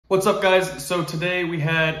What's up, guys? So today we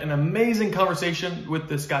had an amazing conversation with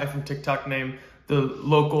this guy from TikTok named the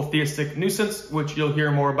local Theistic Nuisance, which you'll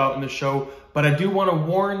hear more about in the show. But I do want to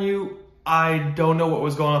warn you, I don't know what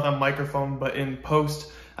was going on with my microphone, but in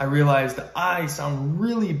post, I realized that I sound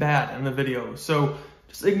really bad in the video. So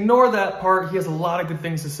just ignore that part. He has a lot of good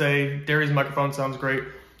things to say. Darius' microphone sounds great.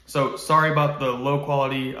 So sorry about the low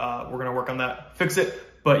quality. We're going to work on that, fix it.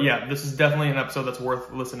 But yeah, this is definitely an episode that's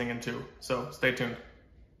worth listening into. So stay tuned.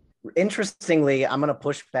 Interestingly, I'm gonna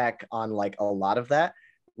push back on like a lot of that,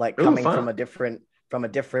 like Ooh, coming fun. from a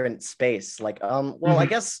different space. Well, I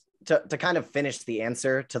guess to kind of finish the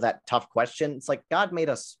answer to that tough question, it's like God made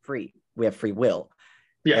us free. We have free will.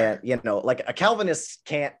 Yeah. And like a Calvinist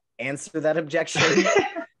can't answer that objection,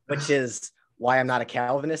 which is why I'm not a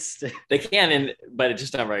Calvinist. They can, but it's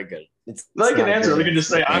just not very good. They can answer. They can just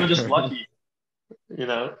say, answer. I'm just lucky,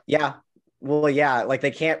 Yeah. Well, yeah, like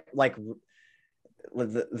they can't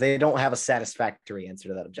they don't have a satisfactory answer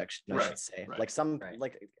to that objection, I should say. Right. I'm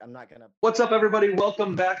not gonna. What's up, everybody?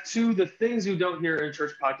 Welcome back to the Things You Don't Hear in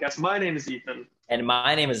Church podcast. My name is Ethan. And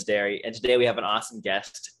my name is Derry, and today we have an awesome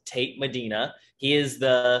guest, Tate Medina. He is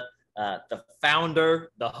the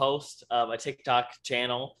founder, the host of a TikTok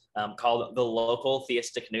channel called The Local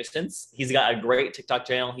Theistic Nuisance. He's got a great TikTok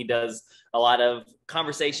channel. He does a lot of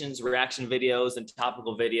conversations, reaction videos, and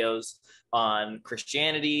topical videos on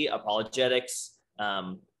Christianity, apologetics,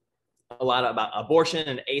 a lot about abortion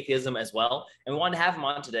and atheism as well. And we wanted to have him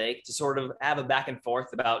on today to sort of have a back and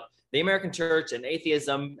forth about the American church and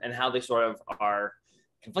atheism and how they sort of are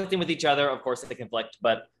conflicting with each other. Of course, they conflict,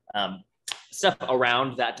 but stuff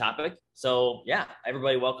around that topic. So yeah,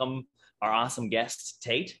 everybody welcome our awesome guest,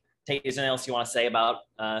 Tate. Tate, is there anything else you want to say about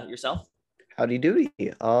yourself? Howdy doody.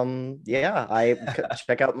 Yeah, I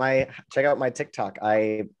check out my TikTok.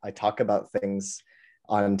 I talk about things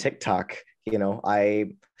on TikTok. I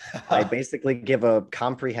basically give a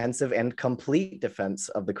comprehensive and complete defense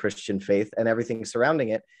of the Christian faith and everything surrounding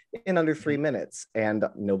it in under 3 minutes, and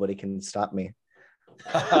nobody can stop me.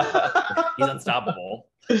 He's unstoppable.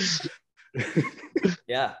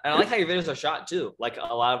 Yeah, and I like how your videos are shot too. Like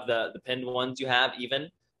a lot of the pinned ones you have, even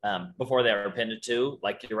before they were pinned to,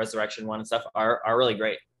 like your resurrection one and stuff, are really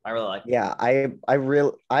great. I really like them. Yeah,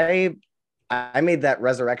 I made that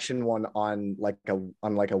resurrection one on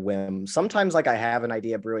a whim. Sometimes I have an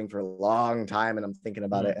idea brewing for a long time and I'm thinking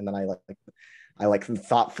about it, and then I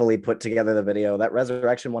thoughtfully put together the video. That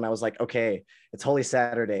resurrection one, I was like, okay, it's Holy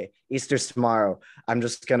Saturday, Easter's tomorrow. I'm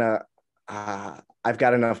just gonna I've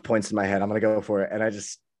got enough points in my head. I'm gonna go for it. And I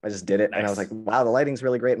just did it. Nice. And I was like, wow, the lighting's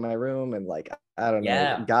really great in my room. And I don't know.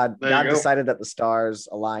 Yeah. God decided that the stars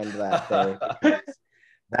aligned that day.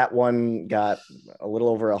 That one got a little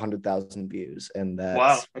over 100,000 views, and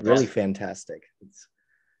that's really fantastic.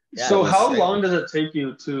 So how long does it take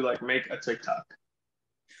you to make a TikTok?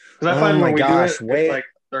 Because I find when we do it, it's like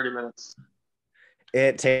 30 minutes.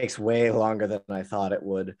 It takes way longer than I thought it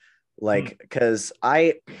would. Because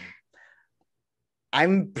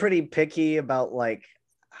I'm pretty picky about my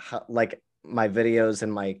videos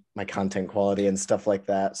and my content quality and stuff like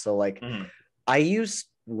that. So I used,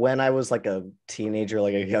 when I was a teenager,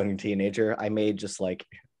 a young teenager, I made just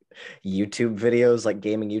YouTube videos,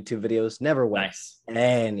 gaming YouTube videos, never went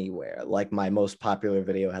anywhere. My most popular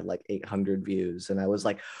video had 800 views, and I was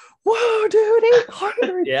like, whoa, dude,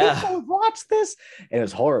 800 people watch this, and it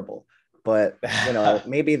was horrible. But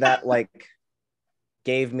maybe that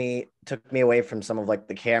took me away from some of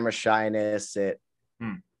the camera shyness.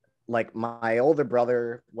 My older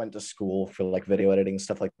brother went to school for video editing,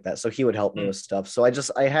 stuff like that, so he would help me with stuff. So I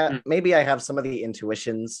have some of the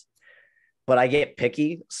intuitions, but I get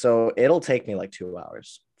picky, so it'll take me 2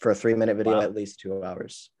 hours for a 3-minute video. At least 2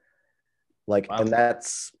 hours.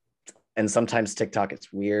 And sometimes TikTok,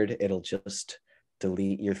 it's weird, it'll just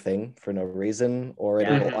delete your thing for no reason, or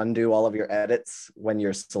it'll undo all of your edits when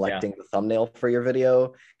you're selecting the thumbnail for your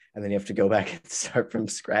video, and then you have to go back and start from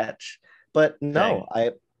scratch. But no,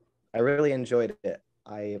 I really enjoyed it.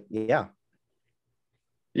 I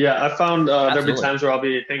found there'll be times where I'll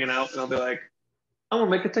be hanging out and I'll be like, I'm gonna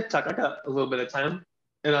make a TikTok. I got a little bit of time,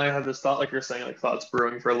 and I have this thought, like you're saying, thoughts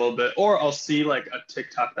brewing for a little bit. Or I'll see a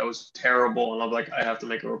TikTok that was terrible, and I'll be like, I have to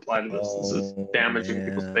make a reply to this. This is damaging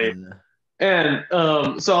people's faith. And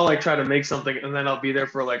so I'll try to make something, and then I'll be there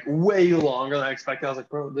for way longer than I expected. I was like,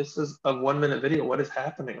 bro, this is a 1-minute video. What is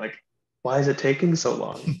happening? Why is it taking so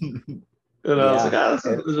long? And I was like,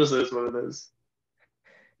 it just is what it is.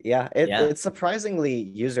 Yeah, it's surprisingly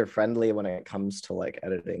user-friendly when it comes to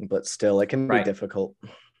editing, but still it can be difficult.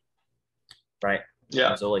 Right. Yeah,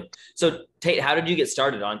 absolutely. So Tate, how did you get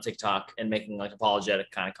started on TikTok and making apologetic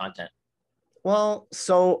kind of content? Well,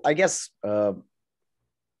 so I guess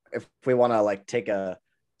if we want to like take a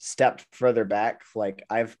step further back, like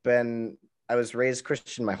I was raised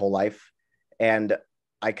Christian my whole life, and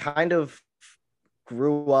I kind of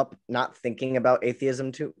grew up not thinking about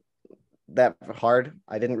atheism too that hard.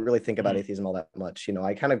 I didn't really think about atheism all that much. You know,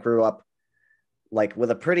 I kind of grew up like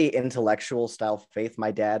with a pretty intellectual style faith.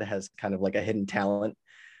 My dad has kind of like a hidden talent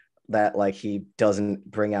that like he doesn't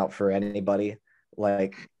bring out for anybody.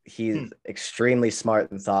 Like he's extremely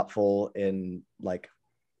smart and thoughtful in like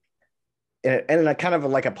in a kind of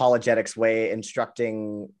like apologetics way,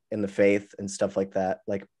 instructing in the faith and stuff like that.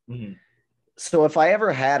 Like, so if I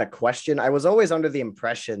ever had a question, I was always under the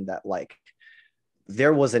impression that like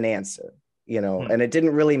there was an answer, you know, and it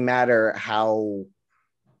didn't really matter how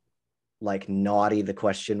like naughty the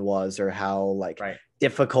question was or how like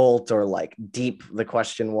difficult or like deep the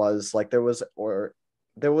question was. Like there was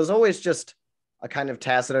always just a kind of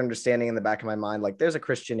tacit understanding in the back of my mind, like there's a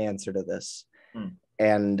Christian answer to this.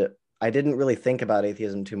 And I didn't really think about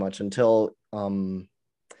atheism too much until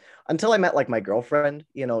I met like my girlfriend.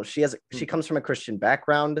 You know, she comes from a Christian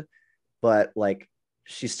background, but like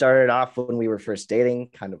she started off when we were first dating,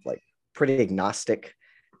 kind of like pretty agnostic,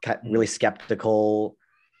 really skeptical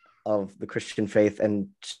of the Christian faith, and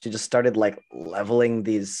she just started like leveling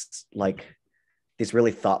these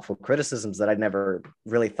really thoughtful criticisms that I'd never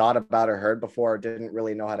really thought about or heard before, or didn't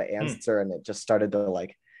really know how to answer, and it just started to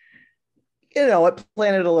like, you know, it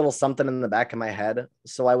planted a little something in the back of my head.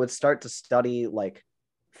 So I would start to study like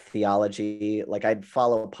theology. Like I'd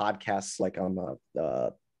follow podcasts like on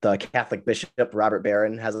the Catholic bishop Robert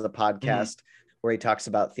Barron has a podcast where he talks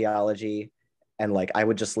about theology, and like I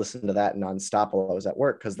would just listen to that nonstop while I was at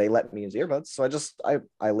work because they let me use earbuds. So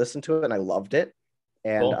I listened to it and I loved it,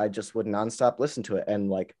 and I just would nonstop listen to it, and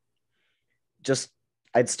like just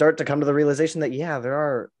I'd start to come to the realization that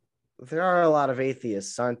there are a lot of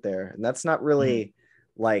atheists, aren't there? And that's not really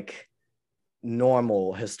like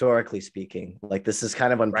normal historically speaking. Like this is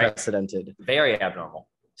kind of unprecedented. Very abnormal.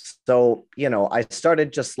 So, you know, I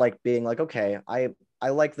started just like being like, okay, I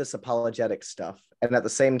like this apologetic stuff. And at the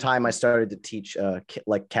same time, I started to teach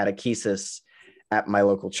like catechesis at my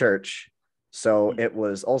local church. So it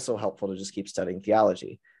was also helpful to just keep studying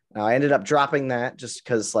theology. Now I ended up dropping that just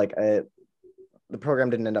because like the program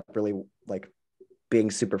didn't end up really like being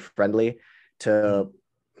super friendly to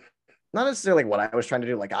not necessarily what I was trying to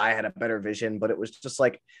do. Like I had a better vision, but it was just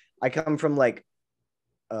like, I come from like,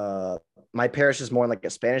 my parish is more like a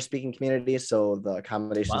Spanish speaking community. So the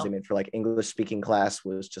accommodations they made for like English speaking class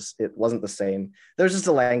was just, it wasn't the same. There's just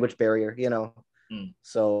a language barrier, you know?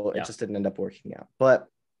 So it just didn't end up working out. But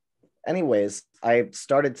anyways, I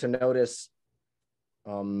started to notice,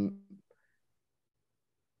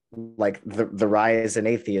 like the rise in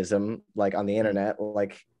atheism, like on the internet,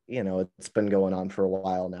 like, you know, it's been going on for a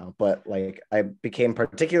while now, but like I became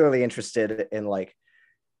particularly interested in like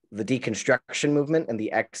the deconstruction movement and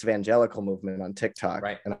the ex-evangelical movement on TikTok.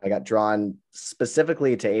 And I got drawn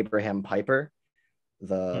specifically to Abraham Piper,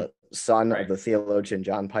 the son of the theologian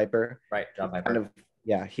John Piper. John Piper. Kind of,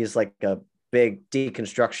 yeah, he's like a big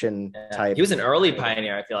deconstruction type. He was an early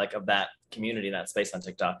pioneer, I feel like, of that community, that space on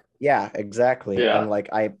TikTok. Yeah, exactly. And like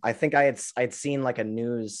I think I'd seen like a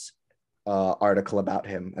news article about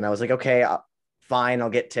him, and I was like, okay, fine, I'll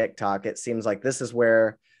get TikTok. It seems like this is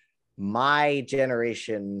where my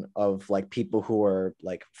generation of like people who are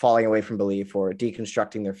like falling away from belief or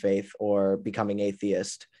deconstructing their faith or becoming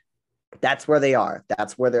atheist, that's where they are.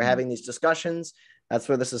 That's where they're having these discussions. That's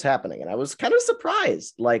where this is happening. And I was kind of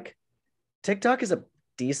surprised. Like TikTok is a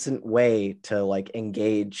decent way to like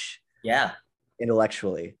engage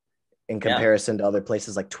intellectually in comparison to other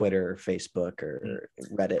places like Twitter or Facebook or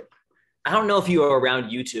Reddit. I don't know if you were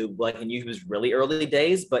around YouTube, like in YouTube's really early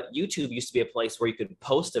days, but YouTube used to be a place where you could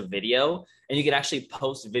post a video and you could actually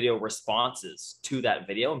post video responses to that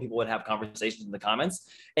video, and people would have conversations in the comments.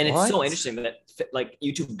 And it's so interesting that like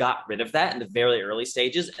YouTube got rid of that in the very early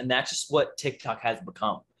stages, and that's just what TikTok has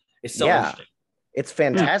become. It's so interesting. It's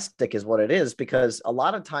fantastic is what it is, because a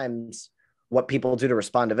lot of times what people do to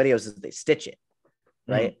respond to videos is they stitch it,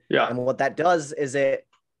 right? And what that does is it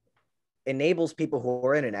enables people who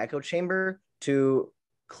are in an echo chamber to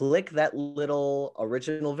click that little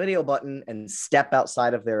original video button and step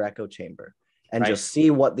outside of their echo chamber and just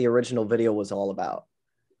see what the original video was all about.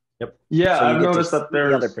 Yeah, so I've noticed that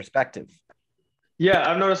there's the other perspective. Yeah,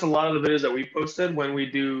 I've noticed a lot of the videos that we posted when we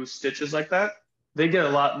do stitches like that, they get a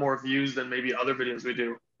lot more views than maybe other videos we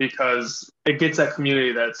do, because it gets that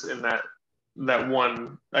community that's in that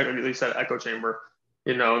one, like you said, echo chamber.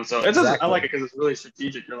 you know. And so it's just, I like it because it's really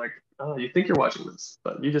strategic. You're like, oh, you think you're watching this,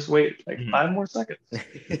 but you just wait like 5 more seconds.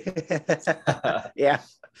 Yeah.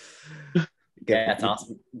 Yeah, that's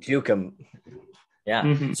awesome. Juke them.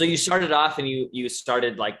 Yeah. So you started off and you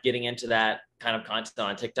started like getting into that kind of content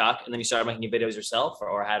on TikTok, and then you started making videos yourself,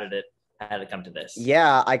 or how did it come to this?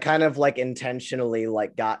 Yeah, I kind of like intentionally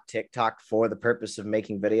like got TikTok for the purpose of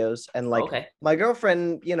making videos. And like my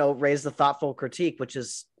girlfriend, you know, raised the thoughtful critique, which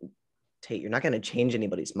is, Tate, you're not going to change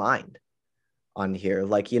anybody's mind on here.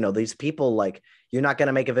 Like, you know, these people, like, you're not going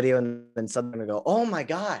to make a video and then suddenly go, oh my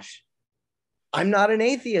gosh, I'm not an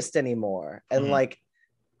atheist anymore. And like,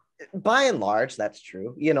 by and large, that's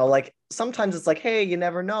true. You know, like sometimes it's like, hey, you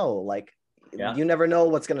never know. Like, you never know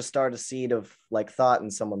what's going to start a seed of like thought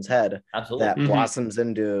in someone's head that blossoms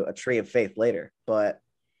into a tree of faith later. But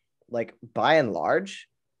like, by and large,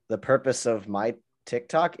 the purpose of my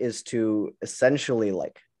TikTok is to essentially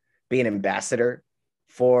like be an ambassador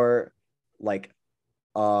for like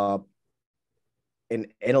an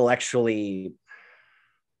intellectually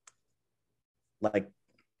like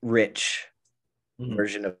rich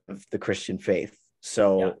version of the Christian faith.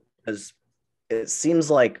 So as it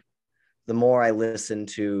seems like the more I listen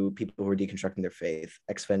to people who are deconstructing their faith,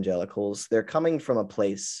 ex-evangelicals, they're coming from a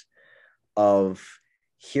place of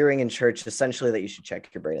hearing in church essentially that you should check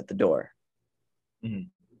your brain at the door. And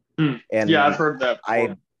yeah, I've heard that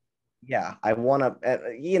before. I want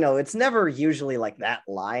to, you know, it's never usually like that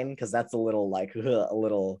line, because that's a little like a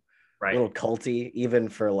little culty, even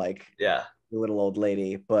for like the little old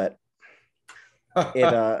lady. But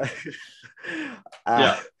it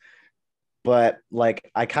but like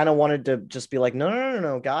I kind of wanted to just be like,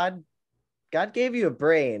 no, God gave you a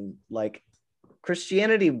brain. Like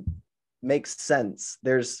Christianity makes sense.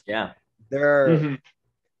 There are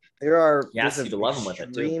yes, you to love him with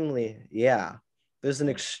it too. There's an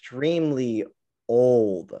extremely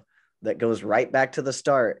old, that goes right back to the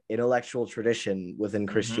start, intellectual tradition within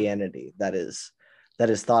Christianity that is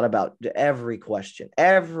thought about every question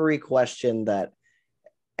that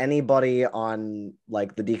anybody on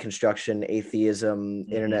like the deconstruction, atheism,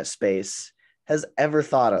 internet space has ever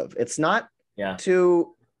thought of. It's not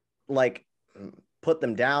to like put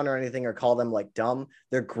them down or anything or call them like dumb.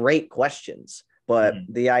 They're great questions. But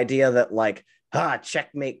the idea that like,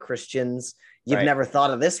 checkmate Christians, you've never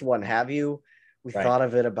thought of this one, have you? We thought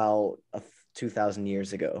of it about 2,000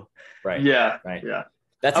 years ago. Yeah.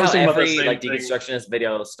 That's how every like deconstructionist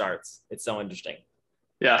video starts. It's so interesting.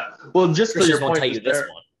 Yeah. Well, just for your point, tell you this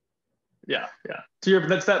one. Yeah.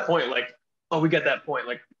 That's that point. Like, oh, we get that point.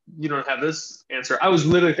 Like, you don't have this answer. I was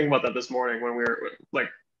literally thinking about that this morning when we were like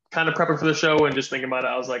kind of prepping for the show and just thinking about it.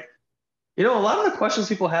 I was like, you know, a lot of the questions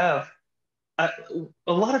people have, a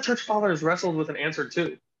lot of church fathers wrestled with an answer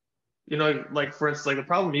too. You know, like for instance, like the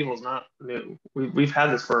problem of evil is not new. We've had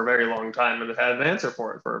this for a very long time, and have had an answer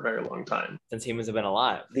for it for a very long time since humans have been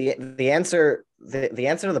alive. The answer to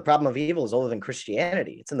the problem of evil is older than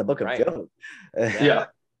Christianity. It's in the book of Job.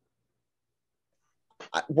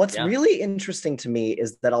 What's really interesting to me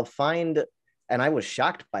is that I'll find, and I was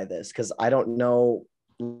shocked by this because I don't know,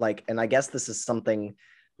 like, and I guess this is something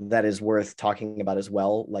that is worth talking about as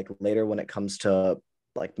well, like later when it comes to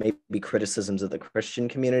like maybe criticisms of the Christian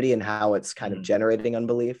community and how it's kind of generating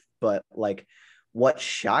unbelief. But like what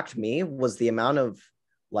shocked me was the amount of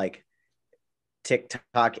like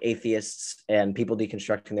TikTok atheists and people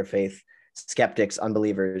deconstructing their faith, skeptics,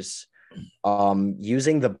 unbelievers,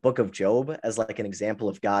 using the book of Job as like an example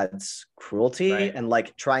of God's cruelty and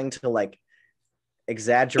like trying to like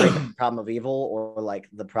exaggerate the problem of evil, or like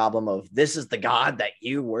the problem of this is the God that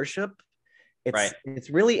you worship. It's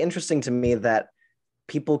really interesting to me that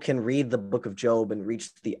people can read the book of Job and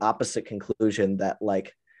reach the opposite conclusion that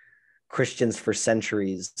like Christians for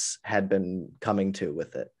centuries had been coming to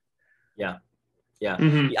with it.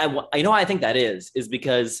 I know, I think that is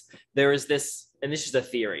because there is this, and this is a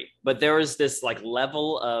theory, but there is this like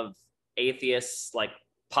level of atheists like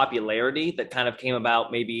popularity that kind of came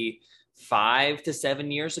about maybe 5 to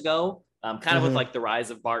 7 years ago, kind of with like the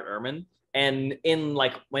rise of Bart Ehrman, and in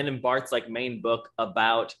Bart's like main book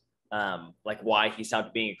about like why he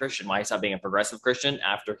stopped being a Christian, why he stopped being a progressive Christian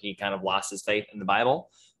after he kind of lost his faith in the Bible.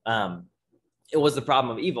 It was the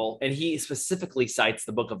problem of evil, and he specifically cites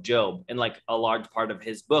the book of Job, and like a large part of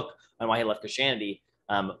his book on why he left Christianity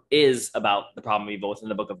is about the problem of evil within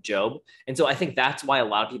the book of Job. And so I think that's why a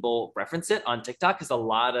lot of people reference it on TikTok, because a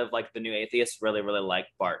lot of like the new atheists really like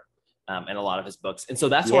Bart and a lot of his books. And so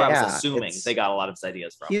that's where I was assuming they got a lot of his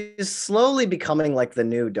ideas from. He's slowly becoming like the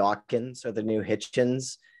new Dawkins or the new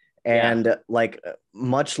Hitchens. And like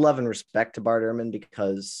much love and respect to Bart Ehrman,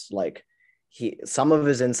 because like some of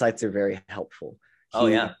his insights are very helpful. Oh,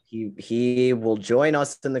 yeah. He will join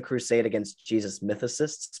us in the crusade against Jesus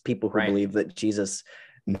mythicists, people who believe that Jesus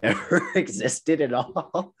never existed at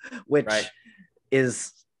all, which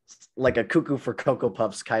is like a cuckoo for Cocoa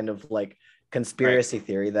Puffs kind of like conspiracy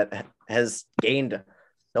theory that has gained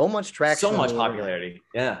so much traction, so much popularity.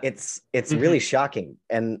 Yeah, it's really shocking.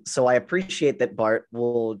 And so I appreciate that Bart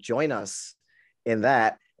will join us in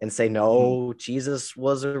that and say, no, Jesus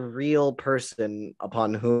was a real person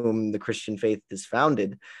upon whom the Christian faith is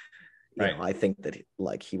founded. You know, I think that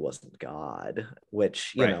like he wasn't God,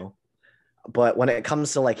 which, you know, but when it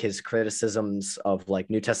comes to like his criticisms of like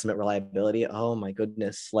New Testament reliability, oh my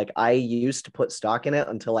goodness, like I used to put stock in it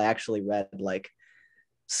until I actually read like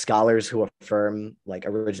scholars who affirm like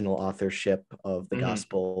original authorship of the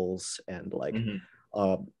Gospels and like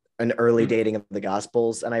an early dating of the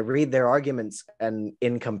Gospels, and I read their arguments, and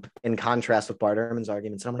in contrast with Bart Ehrman's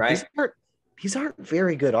arguments, and I'm like, these aren't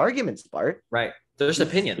very good arguments, Bart. Right. There's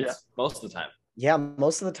opinions most of the time. Yeah,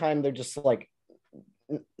 most of the time they're just like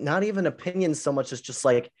not even opinions so much as just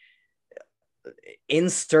like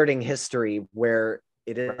inserting history where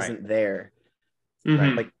it isn't there.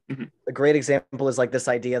 Like a great example is like this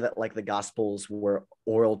idea that like the Gospels were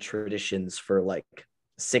oral traditions for like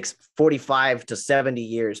 45 to 70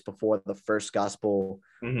 years before the first gospel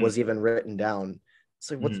was even written down.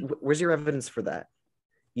 So where's your evidence for that?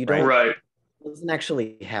 You don't. He doesn't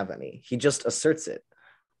actually have any. He just asserts it.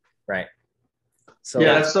 Right. So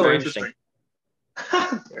yeah, that's so interesting.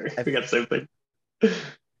 We got the same thing.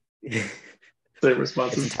 Same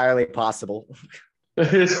responses. It's entirely possible.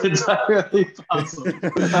 It's entirely possible.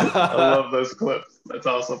 I love those clips. That's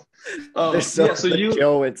awesome.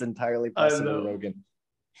 Joe, it's entirely possible, Rogan.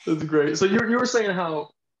 That's great. So you were saying how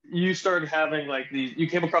you started having like these, you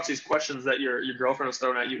came across these questions that your girlfriend was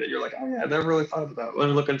throwing at you that you're like, oh yeah, I never really thought of that. Let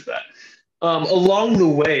me look into that. Along the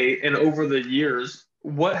way and over the years,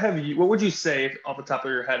 what would you say off the top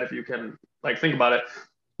of your head, if you can like think about it,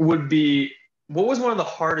 what was one of the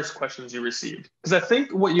hardest questions you received? Because I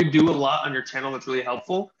think what you do a lot on your channel that's really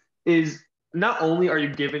helpful is not only are you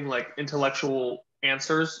giving like intellectual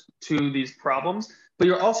answers to these problems, but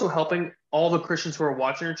you're also helping all the Christians who are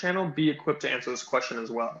watching your channel be equipped to answer this question as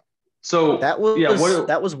well. So that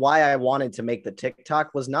was why I wanted to make the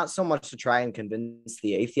TikTok, was not so much to try and convince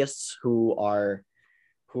the atheists who are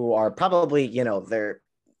probably, you know, they're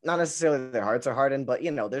not necessarily their hearts are hardened, but you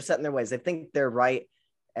know, they're set in their ways. They think they're right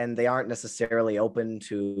and they aren't necessarily open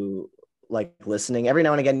to like listening. Every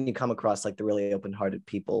now and again you come across like the really open-hearted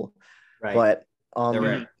people. But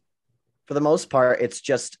for the most part, it's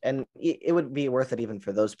just, and it would be worth it even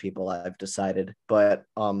for those people, I've decided. But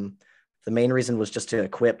the main reason was just to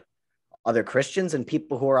equip other Christians and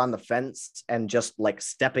people who are on the fence and just like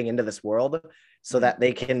stepping into this world so that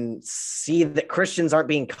they can see that Christians aren't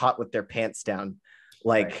being caught with their pants down,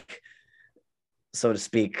 like, so to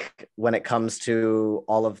speak, when it comes to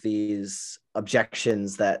all of these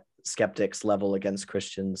objections that skeptics level against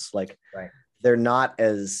Christians. Like, they're not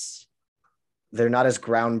as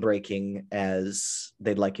groundbreaking as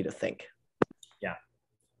they'd like you to think. Yeah,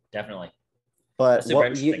 definitely. But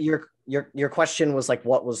what your question was like,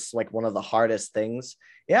 what was like one of the hardest things?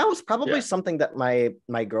 Yeah, it was probably something that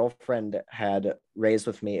my girlfriend had raised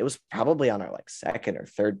with me. It was probably on our like second or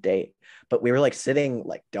third date, but we were like sitting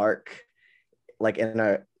like dark, like in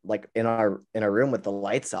our room with the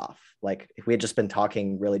lights off. Like we had just been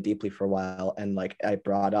talking really deeply for a while, and like I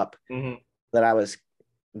brought up that I was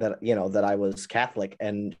Catholic,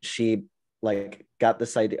 and she like got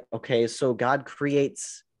this idea. Okay, so God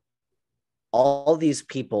creates all these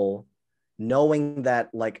people knowing that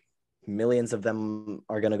like millions of them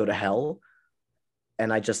are going to go to hell.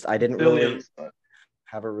 And I didn't really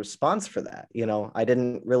have a response for that. You know, I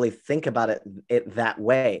didn't really think about it that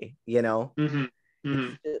way, you know.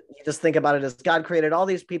 You just think about it as God created all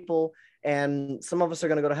these people, and some of us are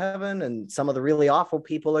going to go to heaven and some of the really awful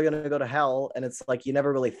people are going to go to hell. And it's like, you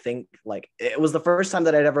never really think, like, it was the first time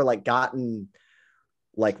that I'd ever like gotten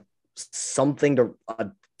like something to a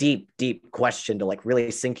deep question to like really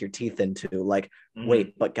sink your teeth into, like,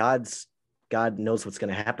 wait, but God knows what's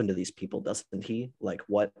going to happen to these people, doesn't he? Like,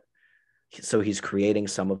 what? So he's creating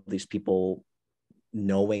some of these people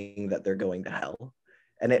knowing that they're going to hell.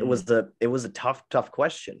 And it was a tough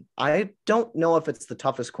question. I don't know if it's the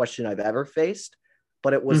toughest question I've ever faced,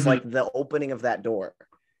 but it was like the opening of that door.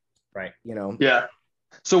 Right. You know? Yeah.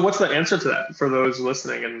 So what's the answer to that for those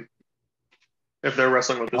listening, and if they're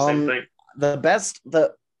wrestling with the same thing?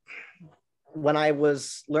 When I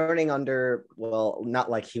was learning under, well, not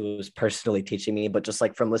like he was personally teaching me, but just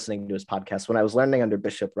like from listening to his podcast, when I was learning under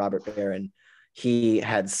Bishop Robert Barron, he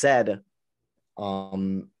had said,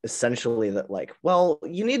 essentially that like, well,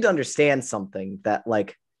 you need to understand something, that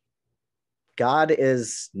like God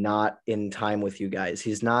is not in time with you guys.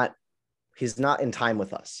 He's not in time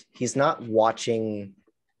with us. He's not watching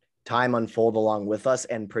time unfold along with us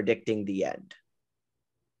and predicting the end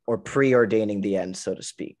or preordaining the end, so to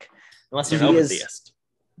speak. Unless you're an open theist.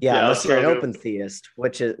 Yeah, unless you're an open theist,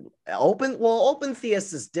 which is open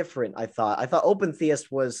theist is different. I thought open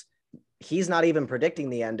theist was, he's not even predicting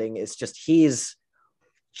the ending. It's just he's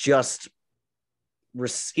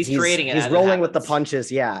creating it. He's rolling with the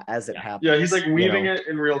punches, as it happens. Yeah, he's like weaving it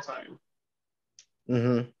in real time.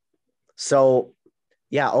 Mm-hmm. So,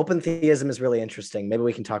 open theism is really interesting. Maybe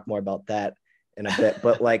we can talk more about that in a bit.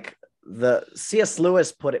 But like the C.S.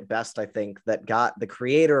 Lewis put it best, I think, that God, the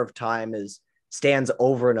creator of time, stands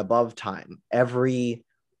over and above time. Every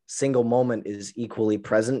single moment is equally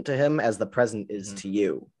present to him as the present is to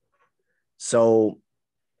you. So,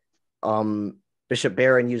 Bishop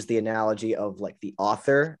Barron used the analogy of like the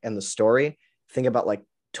author and the story. Think about like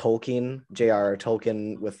Tolkien, J.R.R.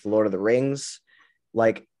 Tolkien with Lord of the Rings.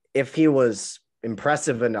 Like if he was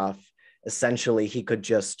impressive enough, essentially he could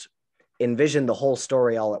just envision the whole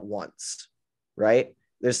story all at once, right?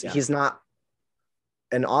 He's not,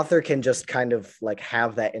 an author can just kind of like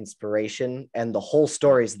have that inspiration and the whole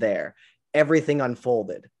story's there, everything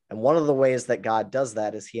unfolded. And one of the ways that God does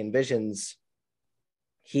that is he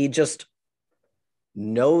just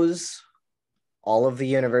knows all of the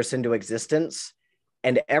universe into existence,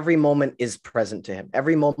 and every moment is present to him.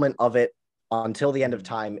 Every moment of it until the end of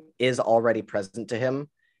time is already present to him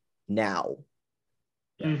now.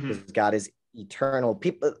 Because God is eternal.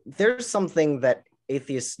 People, there's something that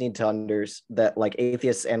atheists need to understand, that like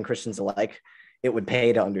atheists and Christians alike, it would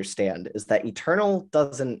pay to understand, is that eternal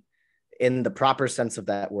doesn't, in the proper sense of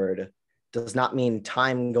that word, does not mean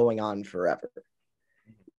time going on forever.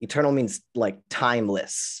 Eternal means like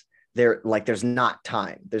timeless. There's not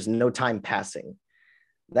time. There's no time passing.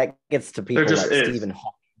 That gets to people like Stephen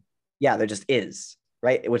Hawking. Yeah, there just is,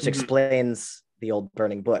 right? Which explains the old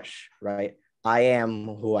burning bush, right? I am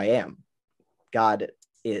who I am. God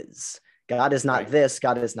is. God is not this.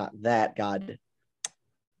 God is not that. God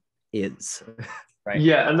is. Right.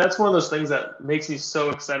 Yeah, and that's one of those things that makes me so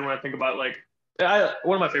excited when I think about like,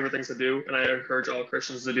 one of my favorite things to do, and I encourage all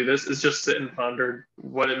Christians to do this, is just sit and ponder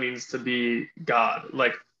what it means to be God.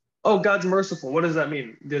 Like, oh, God's merciful. What does that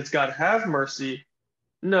mean? Does God have mercy?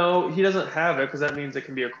 No, he doesn't have it, because that means it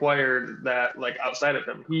can be acquired that like outside of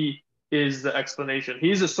him. He is the explanation.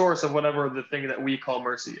 He's the source of whatever the thing that we call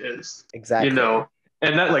mercy is. Exactly.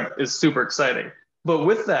 And that like is super exciting. But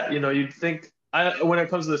with that, you'd think, when it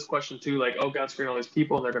comes to this question too, like, oh, God's creating all these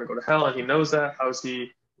people and they're going to go to hell, and he knows that. How is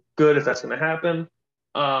he good if that's going to happen?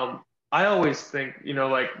 I always think,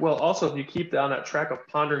 like, well, also if you keep down that track of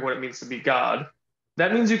pondering what it means to be God,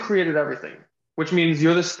 that means you created everything, which means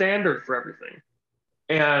you're the standard for everything.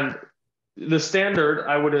 And the standard,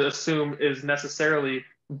 I would assume, is necessarily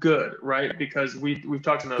good, right? Because we've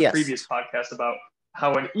talked in a previous podcast about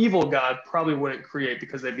how an evil God probably wouldn't create,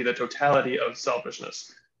 because they'd be the totality of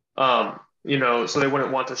selfishness. So they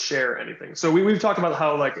wouldn't want to share anything. So we've talked about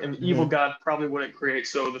how like an evil God probably wouldn't create.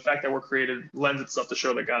 So the fact that we're created lends itself to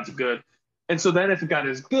show that God's good. And so then if God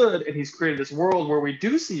is good and he's created this world where we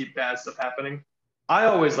do see bad stuff happening, I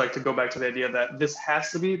always like to go back to the idea that this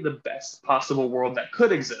has to be the best possible world that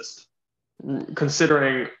could exist,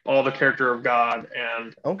 considering all the character of God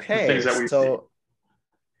and the things that we see.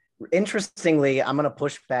 Interestingly, I'm going to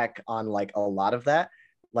push back on like a lot of that,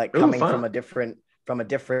 like coming from a different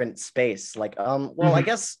space. Like, I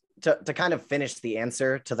guess to kind of finish the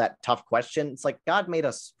answer to that tough question, it's like God made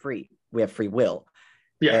us free. We have free will.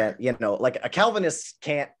 Yeah. And, like a Calvinist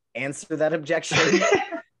can't answer that objection,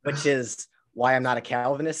 which is why I'm not a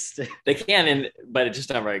Calvinist. They can, but it's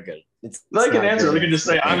just not very good. It's like an answer. They can just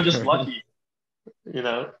say, I'm just lucky,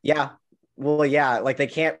 Yeah. Well, yeah. Like they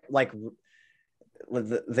can't, like,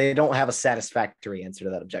 they don't have a satisfactory answer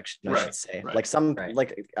to that objection, I should say. Like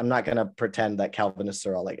like I'm not going to pretend that Calvinists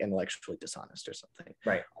are all like intellectually dishonest or something.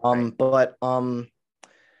 Right. But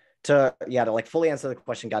to like fully answer the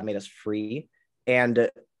question, God made us free, and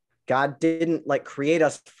God didn't like create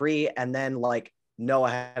us free and then like know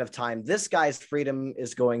ahead of time this guy's freedom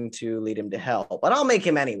is going to lead him to hell, but I'll make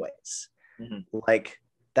him anyways. Like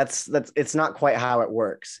that's it's not quite how it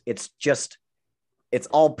works. It's just, it's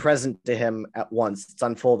all present to him at once. It's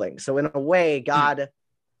unfolding. So in a way, God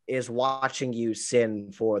is watching you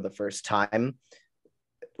sin for the first time,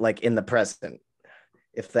 like in the present.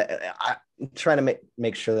 If that, I'm trying to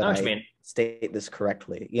make sure that I state this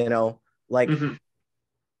correctly, like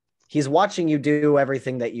he's watching you do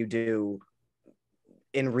everything that you do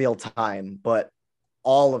in real time, but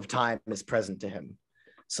all of time is present to him.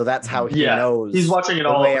 So that's how he Yeah, knows he's watching it the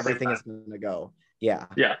all way at the same everything time. is going to go. Yeah.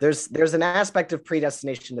 Yeah. There's an aspect of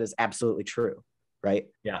predestination that is absolutely true, right?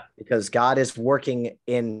 Yeah. Because God is working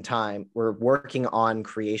in time. We're working on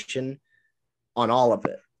creation, on all of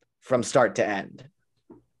it from start to end.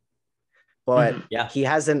 But Yeah. he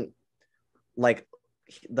hasn't, like,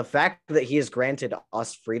 the fact that he has granted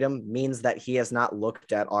us freedom means that he has not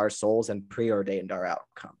looked at our souls and preordained our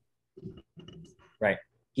outcome. Right.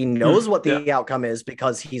 He knows what the outcome is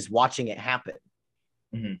because he's watching it happen.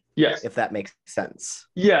 Yes. If that makes sense.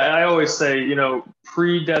 Yeah, I always say,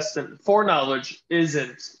 predestined foreknowledge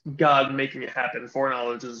isn't God making it happen.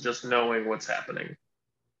 Foreknowledge is just knowing what's happening.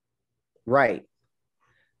 Right.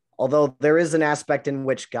 Although there is an aspect in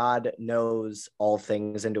which God knows all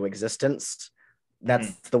things into existence.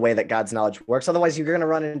 That's the way that God's knowledge works. Otherwise, you're going to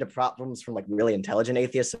run into problems from like really intelligent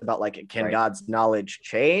atheists about like, can God's knowledge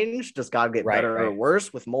change? Does God get better or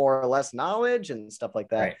worse with more or less knowledge and stuff like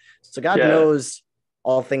that? Right. So God knows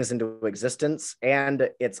all things into existence, and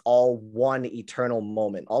it's all one eternal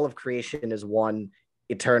moment. All of creation is one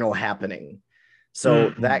eternal happening.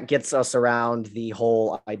 So that gets us around the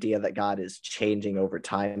whole idea that God is changing over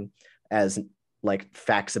time as like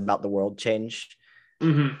facts about the world change.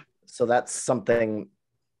 So that's something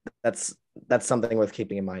worth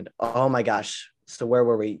keeping in mind. Oh my gosh. So where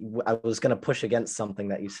were we? I was going to push against something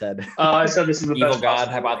that you said. I said this is the evil best God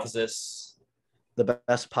hypothesis. The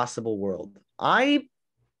best possible world.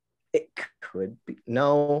 It could be.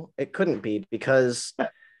 No, it couldn't be, because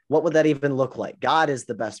what would that even look like? God is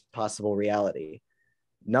the best possible reality.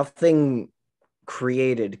 Nothing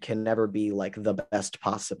created can never be like the best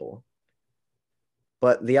possible.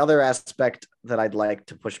 But the other aspect that I'd like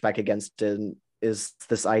to push back against is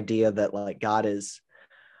this idea that like God is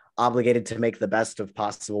obligated to make the best of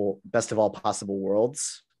all possible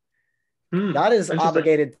worlds. God is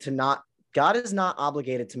obligated to not. God is not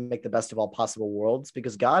obligated to make the best of all possible worlds,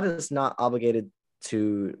 because God is not obligated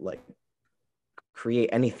to like create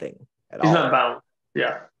anything at all. He's not bound.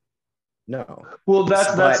 Yeah. No. Well,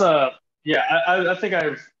 I think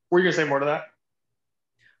were you gonna say more to that?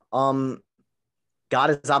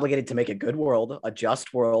 God is obligated to make a good world, a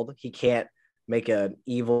just world. He can't make an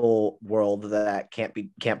evil world that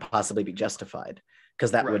can't possibly be justified,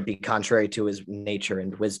 because that would be contrary to his nature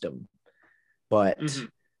and wisdom. But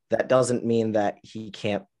that doesn't mean that he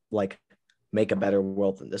can't like make a better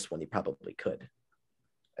world than this one. He probably could.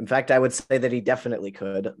 In fact, I would say that he definitely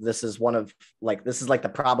could. This is like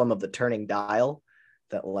the problem of the turning dial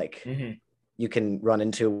that like you can run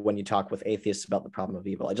into when you talk with atheists about the problem of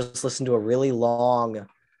evil. I just listened to a really long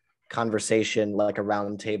conversation, like a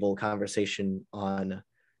roundtable conversation on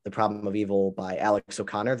the problem of evil by Alex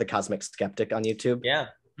O'Connor, the Cosmic Skeptic on YouTube. Yeah,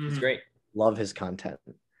 he's great. Love his content.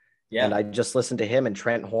 Yeah. And I just listened to him and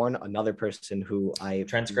Trent Horn, another person who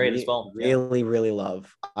Trent's great as well. Really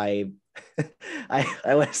love. I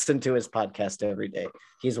listen to his podcast every day.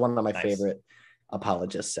 He's one of my favorite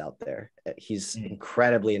apologists out there. He's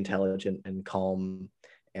incredibly intelligent and calm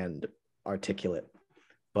and articulate.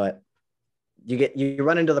 But you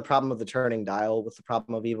run into the problem of the turning dial with the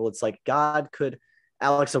problem of evil. It's like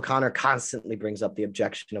Alex O'Connor constantly brings up the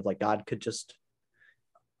objection of like God could just,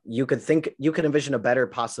 you could envision a better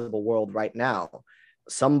possible world right now.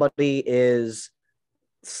 Somebody is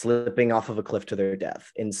slipping off of a cliff to their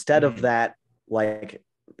death. Instead of that, like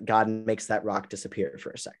God makes that rock disappear for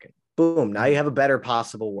a second. Boom. Now you have a better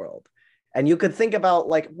possible world. And you could think about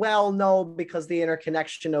like, well, no, because the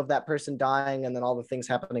interconnection of that person dying and then all the things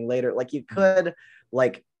happening later, like you could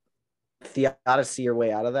like theodicy your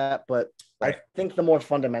way out of that. But I think the more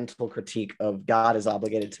fundamental critique of God is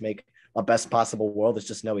obligated to make a best possible world is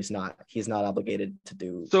just, no, he's not. He's not obligated to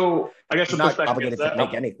do. So I guess he's not obligated to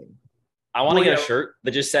make anything. I want to get a shirt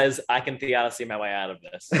that just says, I can theodicy my way out of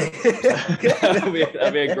this.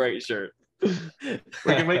 that'd be a great shirt. We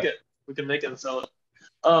can make it. We can make it and sell it.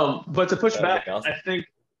 But to push back, awesome. I think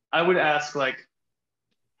I would ask, like,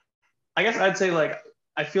 I guess I'd say, like,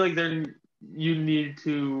 I feel like you need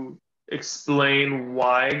to explain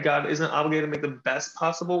why God isn't obligated to make the best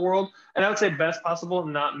possible world. And I would say best possible,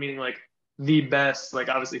 not meaning like the best, like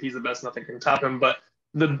obviously he's the best, nothing can top him, but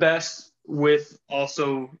the best with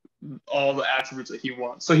also all the attributes that he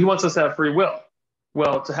wants. So he wants us to have free will.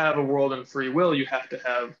 Well, to have a world in free will, you have to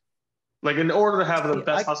have, like, in order to have the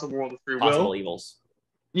best possible world of free will. Possible evils.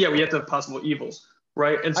 Yeah, we have to have possible evils,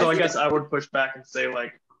 right? And so I guess I would push back and say,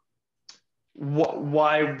 like, what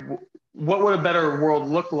would a better world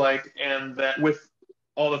look like, and that with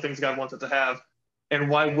all the things God wants it to have, and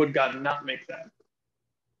why would God not make that?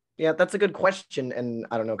 Yeah, that's a good question. And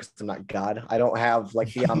I don't know, because I'm not God. I don't have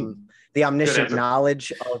like the omniscient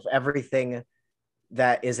knowledge of everything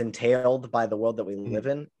that is entailed by the world that we live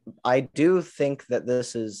in. I do think that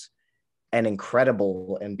this is an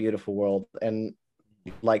incredible and beautiful world. And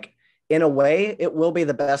like in a way, it will be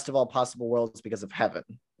the best of all possible worlds because of heaven,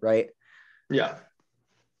 right? Yeah.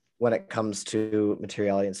 When it comes to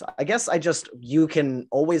materiality. And so I guess you can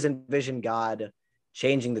always envision God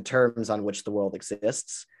changing the terms on which the world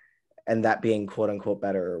exists, and that being quote unquote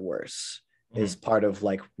better or worse is part of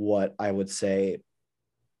like what I would say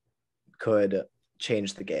could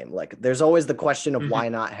change the game. Like there's always the question of why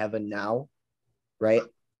not heaven now, right?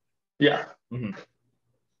 Yeah.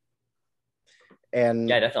 And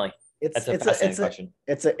yeah, definitely. That's a fascinating question.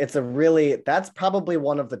 It's a really, that's probably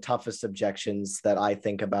one of the toughest objections that I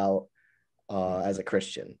think about as a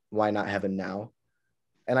Christian. Why not heaven now?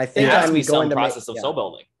 And I think I'm going some process of soul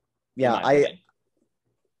building. Yeah, I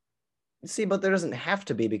see, but there doesn't have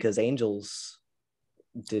to be, because angels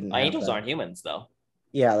didn't. Angels aren't humans, though.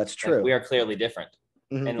 Yeah, that's true. Like, we are clearly different.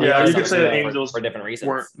 And yeah, you could say that angels for different reasons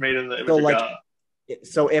weren't made in the image of God.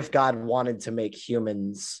 So if God wanted to make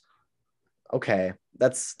humans, okay,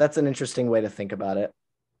 that's an interesting way to think about it.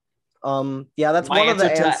 Yeah, that's one of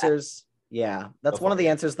the answers. Yeah, that's one of the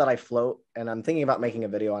answers that I float, and I'm thinking about making a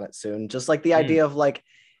video on it soon. Just like the idea of like,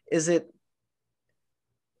 is it,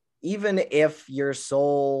 even if your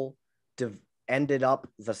soul ended up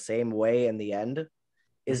the same way in the end,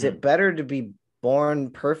 is it better to be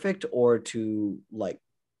born perfect or to like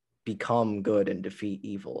become good and defeat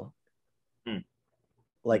evil?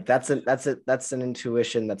 Like that's an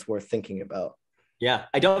intuition that's worth thinking about. Yeah,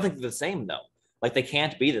 I don't think they're the same though. Like they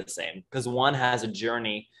can't be the same, because one has a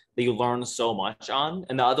journey that you learn so much on,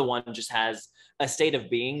 and the other one just has a state of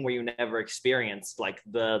being where you never experienced like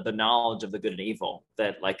the knowledge of the good and evil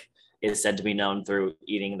that like is said to be known through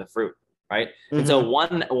eating the fruit, right? And so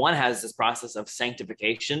one has this process of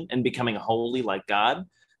sanctification and becoming holy like God,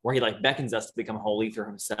 where he like beckons us to become holy through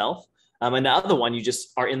himself. And the other one, you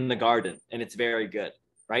just are in the garden and it's very good,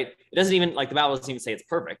 right? It doesn't even, like the Bible doesn't even say it's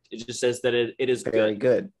perfect. It just says that it is very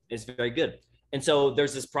good. It's very good. And so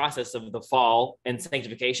there's this process of the fall and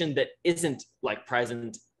sanctification that isn't like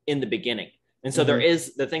present in the beginning. And so there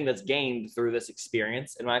is the thing that's gained through this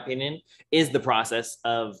experience, in my opinion, is the process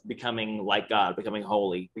of becoming like God, becoming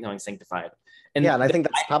holy, becoming sanctified. And I think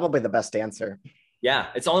that's probably the best answer. Yeah,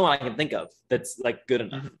 it's the only one I can think of that's like good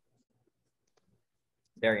enough.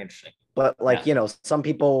 Very interesting. But like, some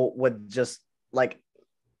people would just like,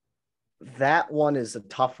 that one is a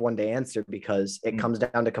tough one to answer because it comes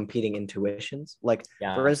down to competing intuitions. Like,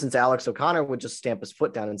 for instance, Alex O'Connor would just stamp his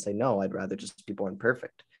foot down and say, no, I'd rather just be born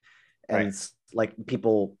perfect. And like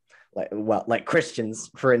people like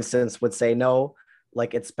Christians, for instance, would say, no,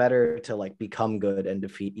 like it's better to like become good and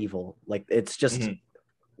defeat evil. Like it's just, I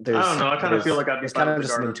don't know. I kind of feel like there's kind of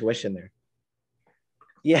just an intuition there.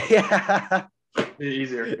 Yeah.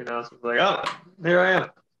 Easier, So it's like, oh, here I am.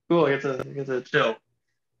 Cool. I get to chill.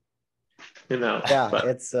 Yeah, but,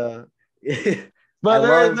 it's but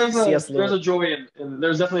there's a joy in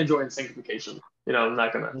there's definitely a joy in sanctification. I'm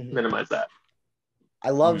not gonna minimize that. I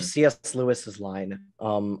love C.S. Lewis's line.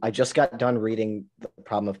 I just got done reading The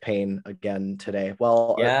Problem of Pain again today.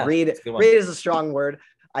 Well, read is a strong word.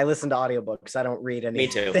 I listen to audiobooks. I don't read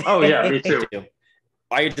anything. Me too. Oh yeah, me too.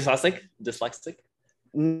 Are you dyslexic?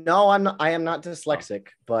 No, I am not dyslexic,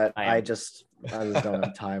 but I just don't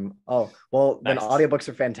have time. Oh, well, then audiobooks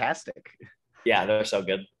are fantastic. Yeah, they're so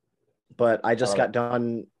good. But I just got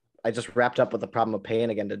done. I just wrapped up with The Problem of Pain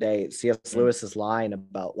again today. C.S. Lewis's line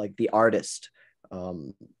about like the artist,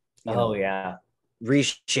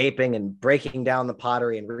 reshaping and breaking down the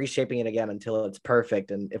pottery and reshaping it again until it's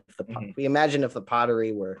perfect. And if we imagine if the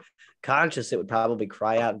pottery were conscious, it would probably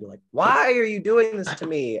cry out and be like, "Why are you doing this to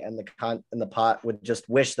me?" And the pot would just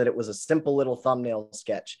wish that it was a simple little thumbnail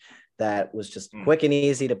sketch that was just quick and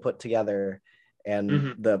easy to put together.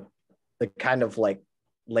 And the kind of like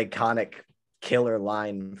laconic killer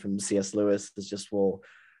line from C.S. Lewis is just, well,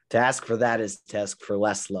 to ask for that is to ask for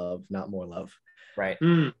less love, not more love. Right.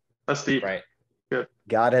 That's deep. Right. Good.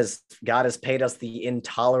 God has paid us the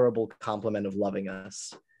intolerable compliment of loving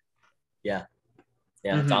us. Yeah.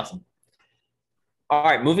 Yeah, that's awesome. All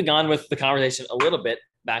right, moving on with the conversation a little bit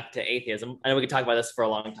back to atheism. I know we could talk about this for a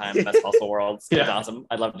long time. Best possible worlds. It's awesome.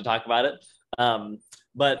 I'd love to talk about it.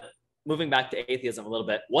 But moving back to atheism a little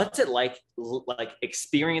bit, what's it like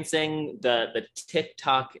experiencing the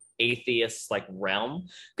TikTok atheist like realm?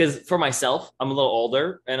 Because for myself, I'm a little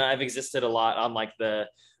older and I've existed a lot on like the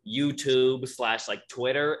YouTube / like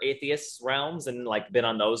Twitter atheist realms and like been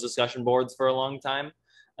on those discussion boards for a long time.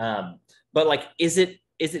 But like, is it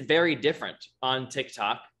is it very different on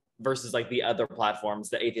TikTok versus like the other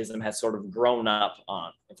platforms that atheism has sort of grown up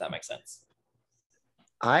on, if that makes sense?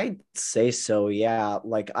 I'd say so, yeah.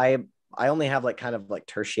 Like I only have like kind of like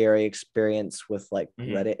tertiary experience with like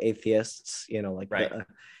Reddit atheists, you know, like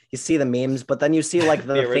you see the memes, but then you see like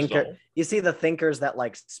you see the thinkers that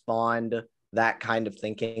like spawned that kind of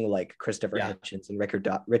thinking, like Christopher Hitchens and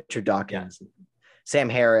Richard Dawkins, and Sam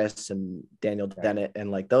Harris and Daniel Dennett,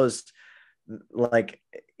 and like those, like,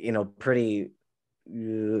 you know, pretty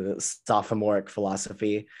sophomoric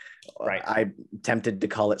philosophy. I'm tempted to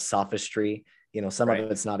call it sophistry. You know, some of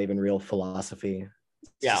it's not even real philosophy.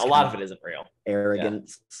 A lot of it isn't real.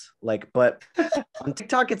 Arrogance. Like, but on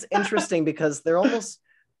TikTok, it's interesting because they're almost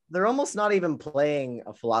not even playing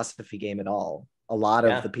a philosophy game at all. A lot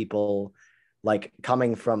of the people like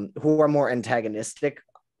coming from who are more antagonistic,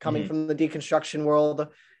 coming from the deconstruction world,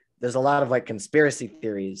 there's a lot of like conspiracy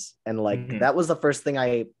theories. And like that was the first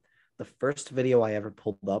video I ever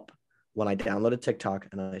pulled up when I downloaded TikTok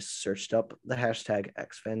and I searched up the hashtag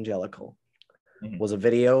Exvangelical. Was a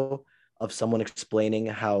video of someone explaining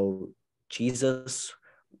how Jesus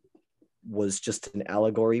was just an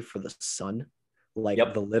allegory for the sun, like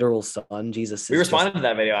the literal sun. Jesus. We responded to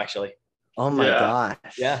that video actually. Oh my gosh.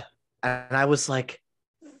 Yeah. And I was like,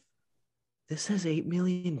 this has 8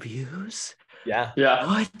 million views. Yeah.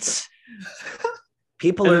 What?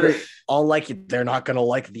 People are all like, they're not gonna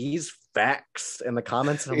like these facts in the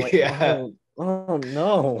comments. And I'm like, oh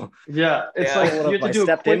no. Yeah. It's like you have to do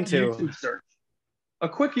a quick into YouTube search. A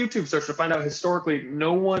quick YouTube search to find out historically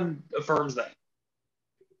no one affirms that.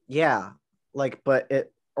 Yeah. Like,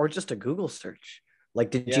 or just a Google search. Like,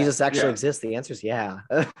 did Jesus actually exist? The answer is yeah.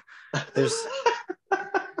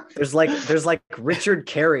 there's like Richard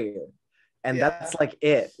Carrier, and that's like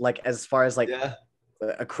it. Like, as far as like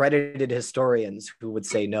accredited historians who would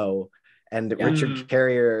say no, and Richard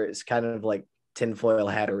Carrier is kind of like tinfoil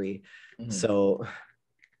hattery. So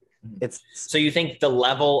so you think the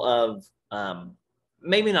level of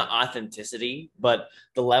maybe not authenticity, but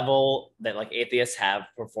the level that like atheists have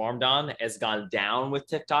performed on has gone down with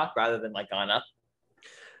TikTok rather than like gone up?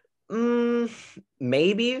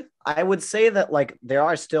 Maybe. I would say that like there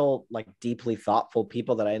are still like deeply thoughtful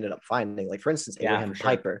people that I ended up finding. Like, for instance, Abraham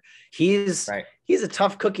Piper. He's a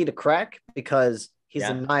tough cookie to crack because he's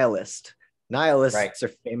a nihilist. Nihilists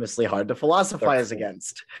are famously hard to philosophize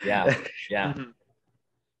against.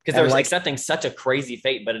 Because they're like accepting such a crazy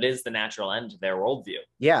fate, but it is the natural end to their worldview.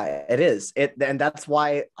 Yeah, it is. And that's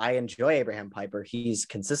why I enjoy Abraham Piper. He's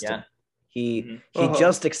consistent. He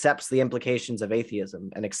just accepts the implications of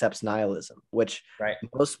atheism and accepts nihilism, which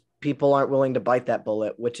most people aren't willing to bite that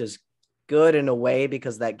bullet, which is good in a way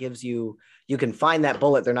because that gives you can find that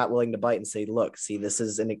bullet they're not willing to bite and say, look, see, this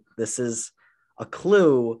is a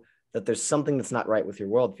clue that there's something that's not right with your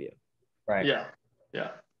worldview. Right. Yeah.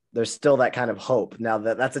 There's still that kind of hope. Now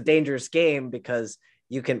that's a dangerous game because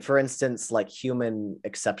you can, for instance, like human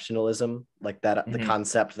exceptionalism, like that, the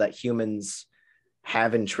concept that humans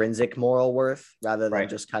have intrinsic moral worth rather than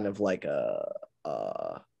just kind of like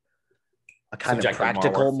a kind of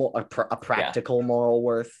practical, practical moral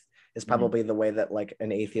worth is probably the way that like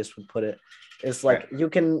an atheist would put it. It's like you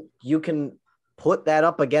can put that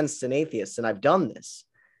up against an atheist, and I've done this,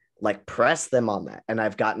 like press them on that, and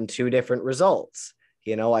I've gotten 2 different results.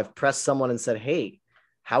 You know, I've pressed someone and said, hey,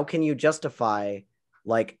 how can you justify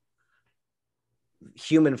like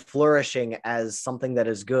human flourishing as something that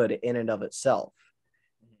is good in and of itself?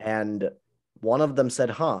 And one of them said,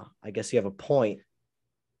 I guess you have a point.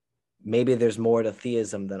 Maybe there's more to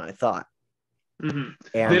theism than I thought. And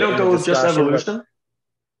they don't go with just evolution?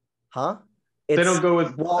 They don't go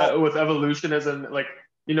with evolution as in like,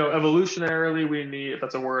 you know, evolutionarily we need, if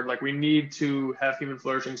that's a word, like we need to have human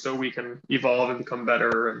flourishing so we can evolve and become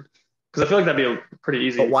better. And because I feel like that'd be pretty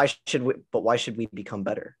easy. But why should we become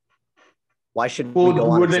better? Why should we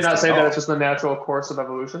go on? Would they not say that it's just the natural course of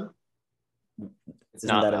evolution?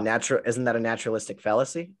 Isn't that a naturalistic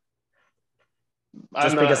fallacy?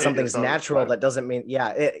 Just because something's natural, that doesn't mean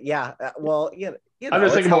well, you know, I'm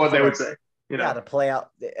just thinking about what they would say. You know? Yeah, to play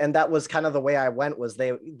out, and that was kind of the way I went. Was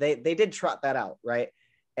they did trot that out, right?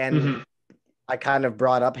 And I kind of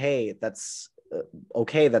brought up, hey, that's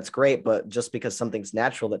okay, that's great, but just because something's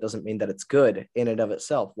natural, that doesn't mean that it's good in and of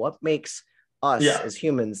itself. What makes us as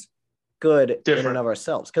humans good in and of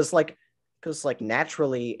ourselves? Because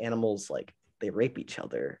naturally, animals like they rape each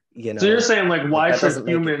other. You know. So you're saying like why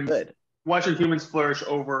should humans flourish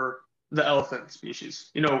over the elephant species?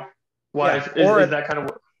 You know, why is that kind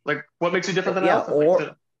of like what makes you different than an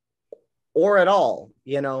elephant? Or at all,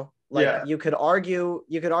 you know, Like you could argue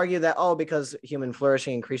that, oh, because human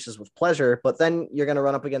flourishing increases with pleasure, but then you're going to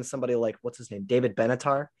run up against somebody like, what's his name, David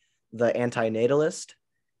Benatar, the anti-natalist,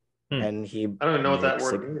 and he I don't even know what that makes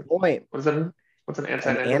a word good means. point. What does that mean? What's an An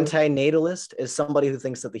anti-natalist? anti-natalist is somebody who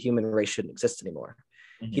thinks that the human race shouldn't exist anymore.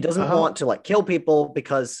 He doesn't want to like kill people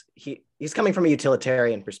because he's coming from a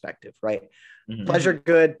utilitarian perspective, right? Pleasure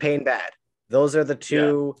good, pain bad. Those are the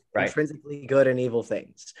two intrinsically good and evil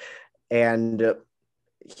things. And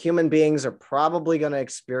human beings are probably going to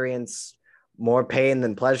experience more pain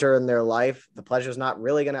than pleasure in their life. The pleasure is not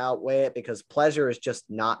really going to outweigh it because pleasure is just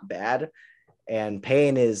not bad and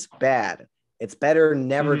pain is bad. It's better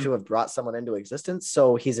never to have brought someone into existence.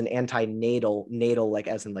 So he's an anti-natal, like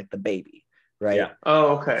as in like the baby, right? Yeah.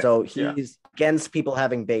 Oh, okay. So he's against people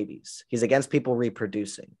having babies. He's against people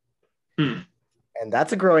reproducing. And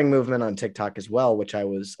that's a growing movement on TikTok as well, which I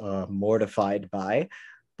was mortified by.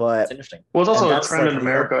 But that's interesting. Well, it's also a trend in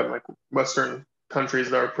America, like Western countries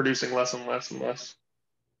that are producing less and less and less.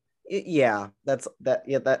 Yeah, that's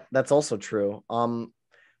also true.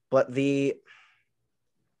 But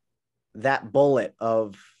that bullet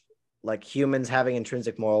of like humans having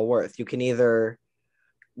intrinsic moral worth, you can either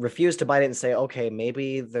refuse to bite it and say, okay,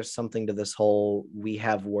 maybe there's something to this whole we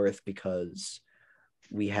have worth because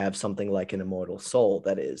we have something like an immortal soul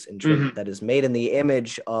that is that is made in the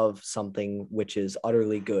image of something which is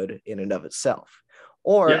utterly good in and of itself.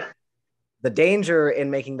 Or the danger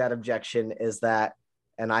in making that objection is that,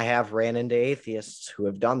 and I have ran into atheists who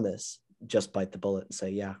have done this, just bite the bullet and say,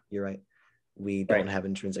 yeah, you're right. We don't have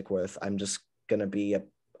intrinsic worth. I'm just going to be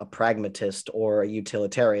a pragmatist or a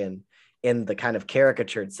utilitarian in the kind of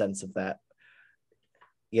caricatured sense of that.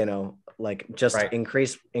 You know, like just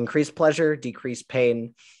increase pleasure, decrease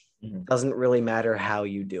pain. Doesn't really matter how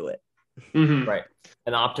you do it. Right.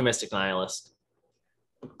 An optimistic nihilist.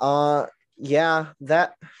 Yeah,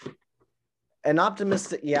 that an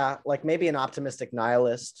optimistic, like maybe an optimistic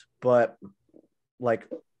nihilist, but like,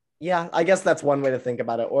 yeah, I guess that's one way to think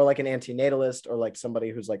about it. Or like an anti-natalist, or like somebody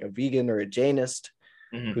who's like a vegan or a Jainist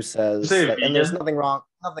who says, like, and there's nothing wrong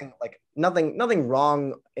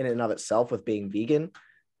in and of itself with being vegan.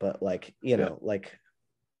 But like, you know, like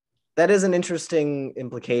that is an interesting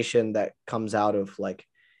implication that comes out of like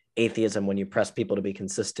atheism when you press people to be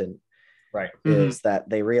consistent, is that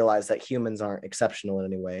they realize that humans aren't exceptional in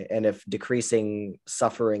any way. And if decreasing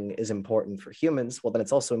suffering is important for humans, well, then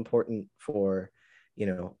it's also important for, you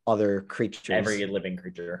know, other creatures. Every living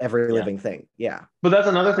creature. Every living thing. Yeah. But that's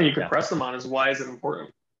another thing you could press them on is why is it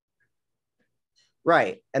important?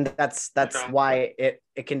 Right. And that's why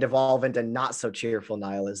it can devolve into not so cheerful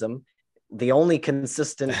nihilism. The only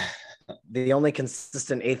consistent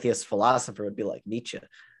atheist philosopher would be like Nietzsche,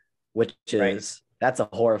 which is that's a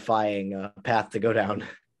horrifying path to go down.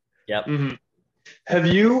 Yep. Have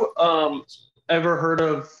you ever heard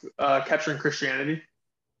of Capturing Christianity?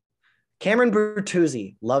 Cameron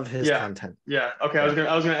Bertuzzi, love his content. Yeah. Okay. I was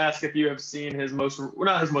gonna ask if you have seen his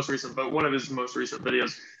not his most recent, but one of his most recent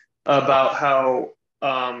videos about how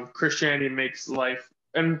Christianity makes life,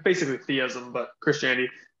 and basically theism, but Christianity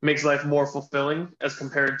makes life more fulfilling as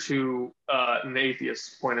compared to an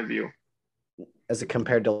atheist point of view. As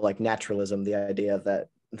compared to like naturalism, the idea that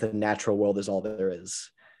the natural world is all there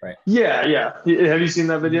is. Right. Yeah. Have you seen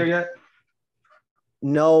that video yet?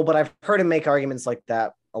 No, but I've heard him make arguments like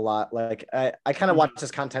that a lot. Like I kind of watch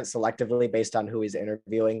his content selectively based on who he's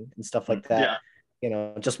interviewing and stuff like that. Yeah. You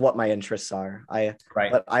know, just what my interests are.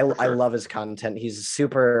 But I love his content. He's a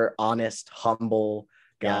super honest, humble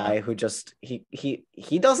guy who just he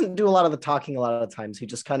doesn't do a lot of the talking a lot of the times. He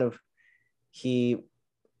just kind of he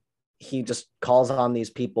just calls on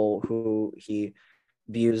these people who he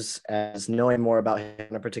views as knowing more about him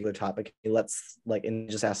on a particular topic. He lets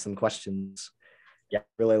and just asks them questions. Yeah,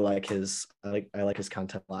 really like his I like his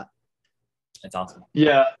content a lot. It's awesome.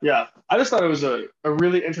 Yeah. I just thought it was a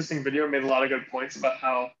really interesting video. It made a lot of good points about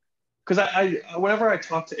how, because I whenever I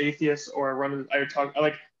talk to atheists or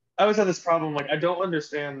I always have this problem. Like, I don't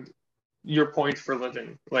understand your point for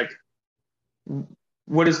living. Like,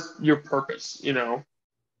 what is your purpose? You know,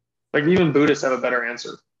 like even Buddhists have a better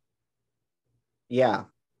answer. Yeah,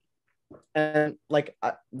 and like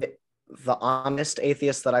the honest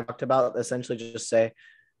atheists that I talked about essentially just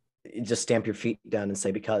stamp your feet down and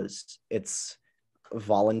say, because it's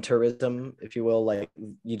voluntarism, if you will, like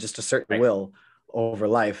you just assert your will over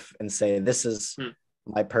life and say, this is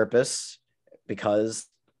my purpose because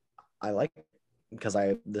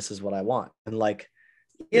this is what I want. And like,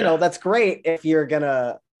 you know, that's great if you're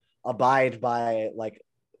gonna abide by like,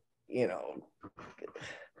 you know,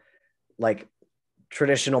 like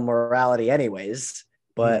traditional morality anyways,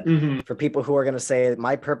 But Mm-hmm. for people who are going to say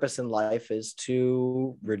my purpose in life is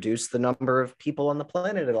to reduce the number of people on the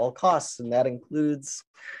planet at all costs, and that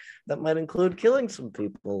might include killing some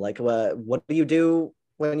people. Like, what do you do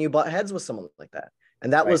when you butt heads with someone like that?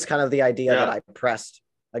 And that was kind of the idea that I pressed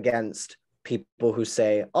against people who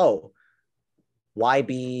say, oh, why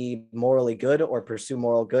be morally good or pursue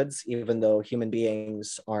moral goods, even though human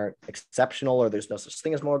beings aren't exceptional or there's no such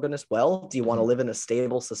thing as moral goodness? Well, do you want to live in a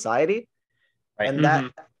stable society? And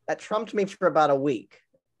that trumped me for about a week.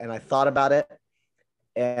 And I thought about it,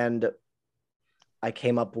 and I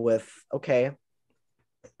came up with, okay,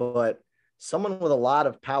 but someone with a lot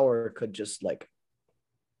of power could just like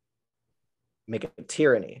make it a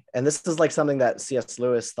tyranny. And this is like something that C.S.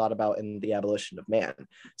 Lewis thought about in The Abolition of Man.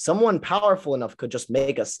 Someone powerful enough could just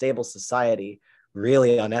make a stable society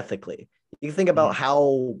really unethically. You can think about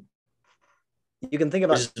how you can think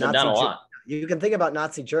about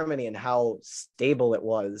Nazi Germany and how stable it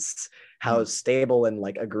was, how stable and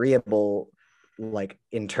like agreeable like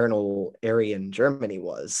internal Aryan Germany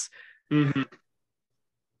was.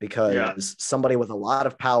 Because somebody with a lot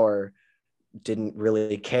of power didn't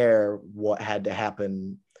really care what had to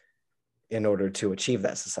happen in order to achieve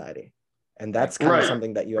that society. And that's kind of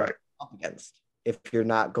something that you have up against if you're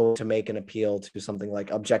not going to make an appeal to something like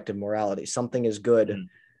objective morality. Something is good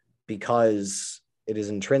because it is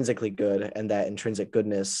intrinsically good, and that intrinsic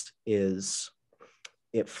goodness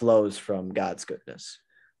it flows from God's goodness.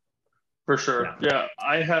 For sure. Yeah.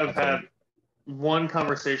 I have had one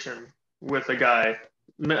conversation with a guy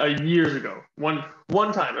years ago, one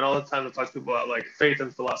time, and all the time I talk to people about like faith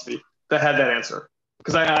and philosophy that had that answer.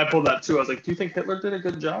 Because I pulled that too. I was like, do you think Hitler did a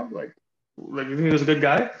good job? Like you think he was a good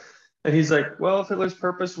guy? And he's like, well, if Hitler's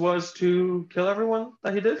purpose was to kill everyone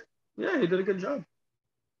that he did, yeah, he did a good job.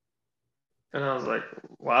 And I was like,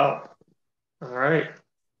 wow. All right.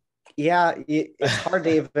 Yeah, it's hard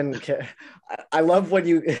to even. I love when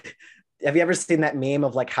you. Have you ever seen that meme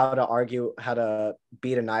of like how to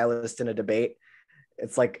beat a nihilist in a debate?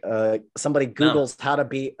 It's like somebody Googles how to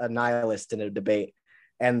beat a nihilist in a debate,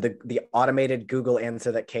 and the automated Google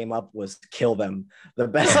answer that came up was kill them. The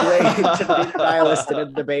best way to beat a nihilist in a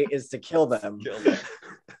debate is to kill them.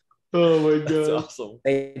 Oh my God. That's awesome.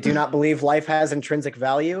 They do not believe life has intrinsic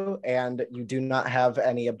value, and you do not have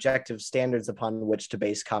any objective standards upon which to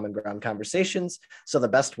base common ground conversations. So the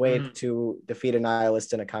best way to defeat a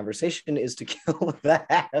nihilist in a conversation is to kill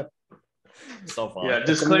them. So fun. Yeah,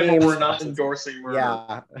 disclaimer, we're not endorsing murder.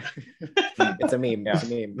 Yeah. It's a meme. Yeah. It's a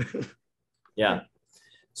meme. Yeah.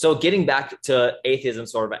 So getting back to atheism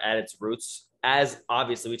sort of at its roots, as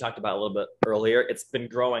obviously we talked about a little bit earlier, it's been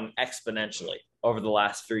growing exponentially over the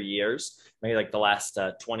last few years, maybe like the last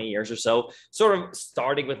 20 years or so, sort of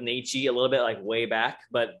starting with Nietzsche a little bit like way back,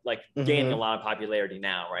 but like gaining a lot of popularity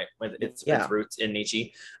now, right? With its roots in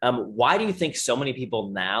Nietzsche. Why do you think so many people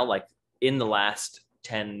now, like in the last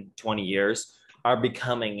 10, 20 years, are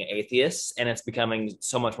becoming atheists, and it's becoming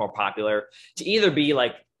so much more popular to either be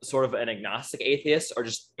like sort of an agnostic atheist or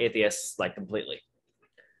just atheists like completely?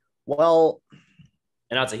 Well,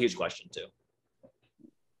 and that's a huge question too.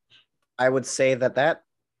 I would say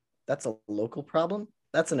that's a local problem.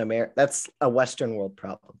 That's that's a Western world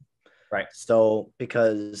problem. Right. So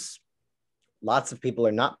because lots of people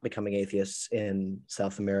are not becoming atheists in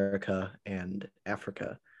South America and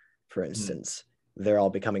Africa, for instance. They're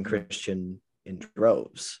all becoming Christian in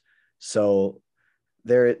droves. So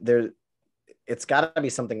it's got to be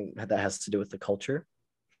something that has to do with the culture.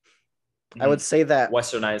 I would say that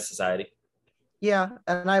Westernized society. Yeah,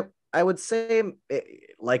 and I would say,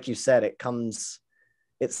 like you said,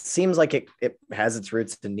 it seems like it has its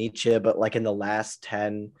roots in Nietzsche, but like in the last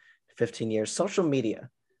 10, 15 years, social media,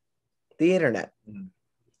 the internet.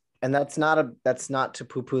 And that's not to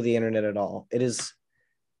poo-poo the internet at all. It is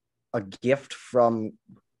a gift from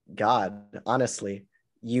God, honestly.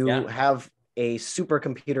 You have a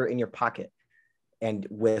supercomputer in your pocket, and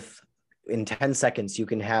in 10 seconds you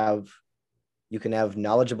can have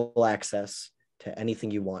knowledgeable access to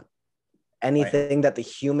anything you want. Anything that the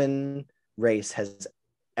human race has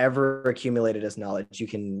ever accumulated as knowledge, it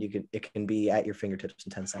can be at your fingertips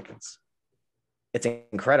in 10 seconds. It's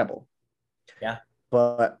incredible. Yeah.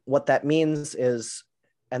 But what that means is,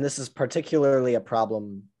 and this is particularly a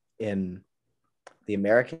problem in the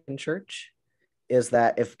American church, is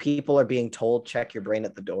that if people are being told, check your brain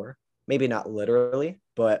at the door, maybe not literally,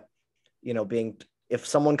 but if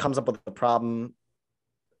someone comes up with a problem,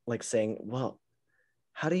 like saying, well,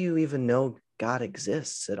 how do you even know God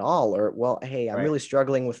exists at all? Or, well, hey, I'm really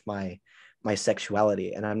struggling with my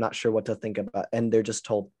sexuality and I'm not sure what to think about. And they're just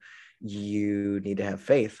told, you need to have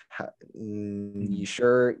faith. You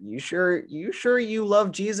sure you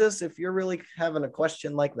love Jesus? If you're really having a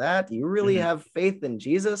question like that, do you really have faith in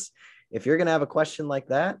Jesus? If you're going to have a question like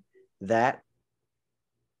that, that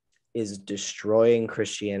is destroying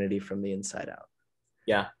Christianity from the inside out.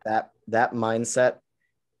 Yeah. That mindset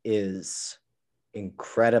is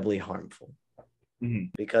incredibly harmful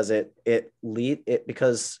because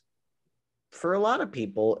because for a lot of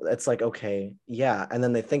people, it's like, okay, yeah. And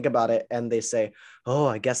then they think about it and they say, oh,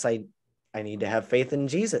 I guess I need to have faith in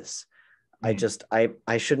Jesus. I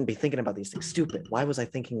shouldn't be thinking about these things. Stupid. Why was I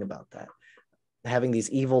thinking about that? Having these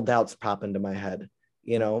evil doubts pop into my head,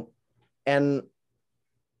 and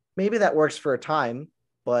maybe that works for a time,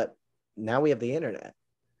 but now we have the internet.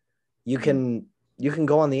 You can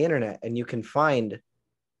go on the internet and you can find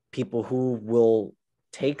people who will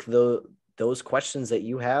take those questions that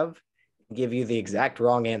you have, give you the exact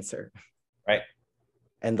wrong answer. Right.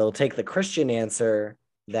 And they'll take the Christian answer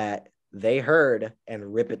that they heard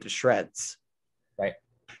and rip it to shreds. Right.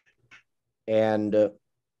 And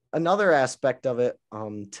another aspect of it,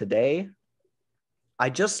 today, I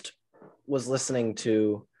just was listening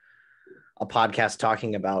to a podcast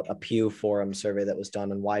talking about a Pew Forum survey that was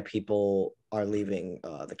done and why people are leaving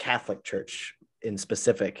the Catholic Church in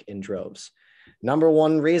specific in droves. Number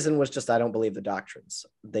one reason was just, I don't believe the doctrines.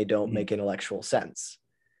 They don't make intellectual sense.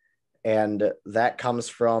 And that comes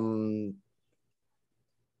from,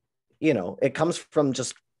 it comes from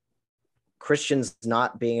just Christians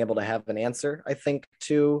not being able to have an answer, I think,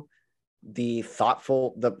 to the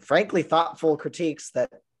frankly thoughtful critiques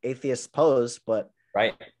that atheists pose, but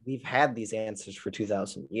right. We've had these answers for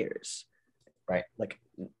 2,000 years. Right. Like,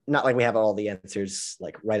 not like we have all the answers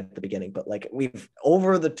like right at the beginning, but like we've,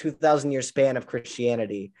 over the 2,000-year span of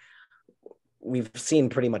Christianity, we've seen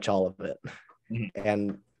pretty much all of it.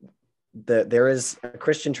 And there is a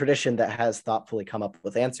Christian tradition that has thoughtfully come up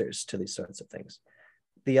with answers to these sorts of things.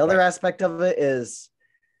 The other aspect of it is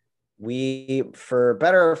we, for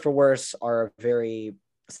better or for worse, are a very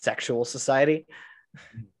sexual society.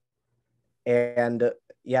 And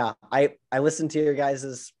yeah, I listened to your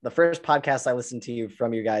guys's, the first podcast I listened to you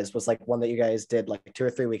from you guys was like one that you guys did like 2 or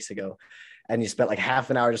 3 weeks ago. And you spent like half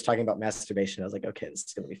an hour just talking about masturbation. I was like, okay, this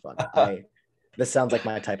is going to be fun. This sounds like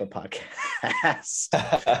my type of podcast.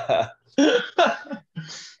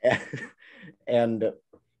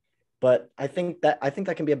 But I think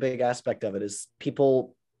that can be a big aspect of it, is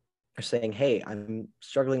people are saying, hey, I'm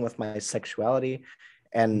struggling with my sexuality.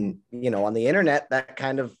 And, on the internet,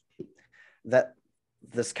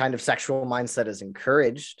 this kind of sexual mindset is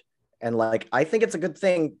encouraged. And like, I think it's a good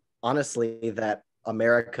thing, honestly, that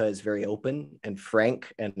America is very open and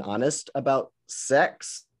frank and honest about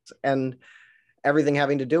sex and everything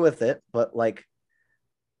having to do with it. But like,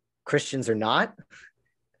 Christians are not,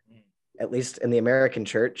 at least in the American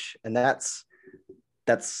church. And that's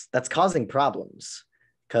causing problems,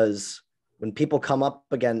 because when people come up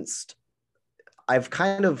against, I've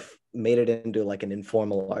kind of made it into like an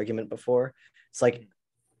informal argument before. It's like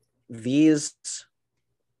these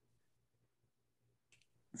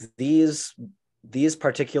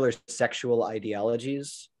particular sexual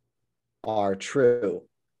ideologies are true.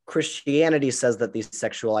 Christianity says that these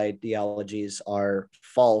sexual ideologies are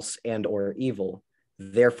false and or evil.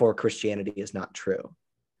 Therefore, Christianity is not true.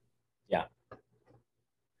 Yeah.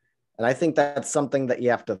 And I think that's something that you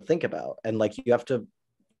have to think about. And like, you have to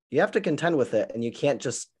contend with it. And you can't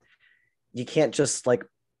just like,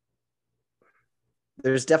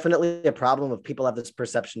 there's definitely a problem of people have this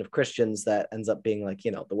perception of Christians that ends up being like,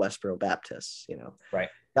 the Westboro Baptists, right.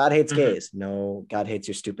 God hates gays. No, God hates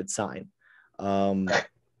your stupid sign. And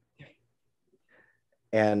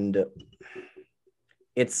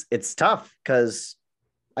it's tough, because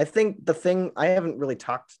I think I haven't really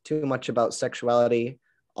talked too much about sexuality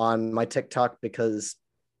on my TikTok because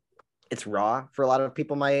it's raw for a lot of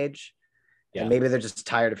people my age. Yeah. And maybe they're just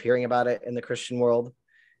tired of hearing about it in the Christian world.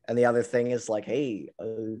 And the other thing is like, hey,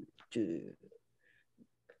 a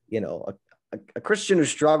Christian who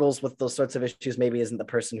struggles with those sorts of issues maybe isn't the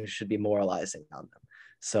person who should be moralizing on them.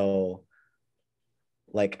 So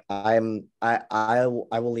like, I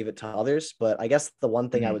will leave it to others. But I guess the one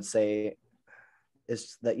thing I would say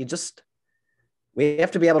is that we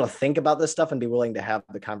have to be able to think about this stuff and be willing to have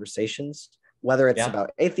the conversations, whether it's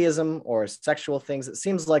about atheism or sexual things. It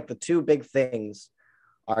seems like the two big things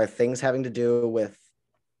are things having to do with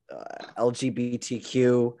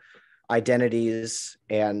LGBTQ identities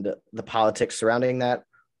and the politics surrounding that,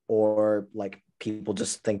 or like people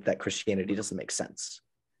just think that Christianity doesn't make sense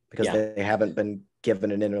because they haven't been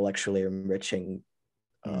given an intellectually enriching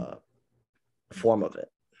form of it.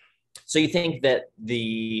 So you think that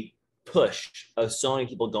the push of so many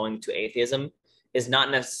people going to atheism is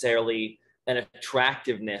not necessarily an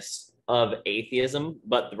attractiveness of atheism,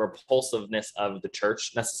 but the repulsiveness of the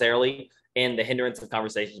church necessarily, and the hindrance of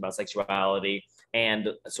conversations about sexuality and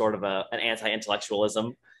sort of an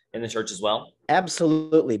anti-intellectualism in the church as well.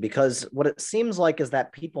 Absolutely, because what it seems like is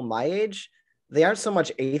that people my age, they aren't so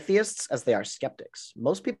much atheists as they are skeptics.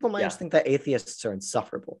 Most people my age think that atheists are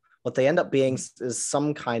insufferable. What they end up being is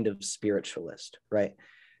some kind of spiritualist, right?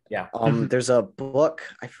 Yeah. There's a book,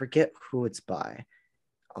 I forget who it's by,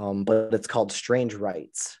 but it's called Strange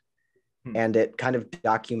Rites. And it kind of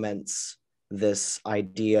documents this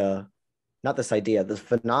idea, not this idea, this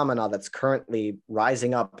phenomena that's currently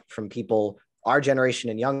rising up from people our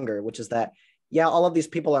generation and younger, which is that, yeah, all of these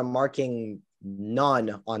people are marking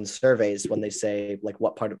none on surveys when they say like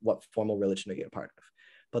what formal religion are you a part of,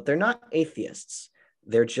 but they're not atheists.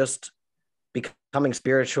 They're just becoming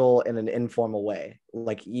spiritual in an informal way.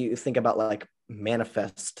 Like you think about like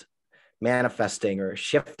manifesting or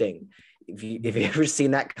shifting. If you've ever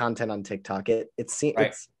seen that content on TikTok, it's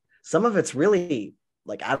some of it's really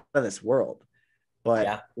like out of this world,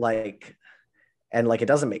 but like it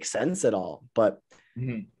doesn't make sense at all. But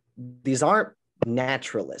these aren't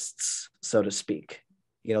naturalists, so to speak.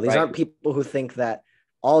 You know, these aren't people who think that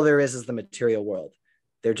all there is the material world.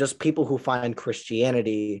 They're just people who find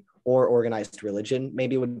Christianity or organized religion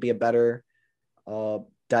maybe would be a better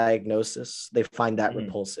diagnosis. They find that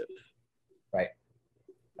repulsive. Right.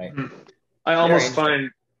 I almost find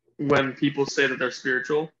when people say that they're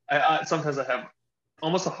spiritual, I sometimes I have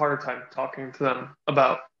almost a harder time talking to them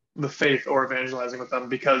about the faith or evangelizing with them,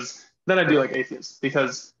 because then I do like atheists,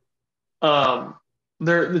 because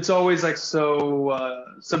it's always like so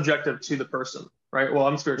subjective to the person, right? Well,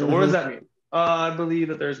 I'm spiritual. What does that mean? I believe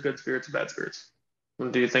that there's good spirits and bad spirits.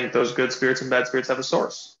 And do you think those good spirits and bad spirits have a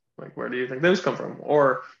source? Like, where do you think those come from?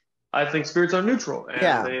 Or I think spirits are neutral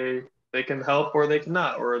and they can help or they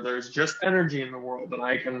cannot, or there's just energy in the world and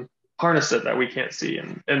I can harness it that we can't see.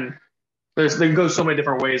 And they go so many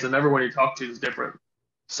different ways, and everyone you talk to is different.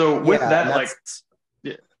 So with that, like,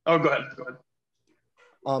 oh, go ahead.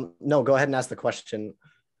 No, go ahead and ask the question.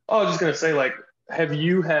 Oh, I was just gonna say, like, have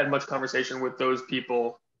you had much conversation with those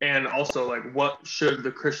people, and also like, what should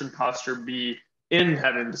the Christian posture be in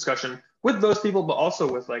having a discussion with those people, but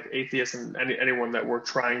also with like atheists and anyone that we're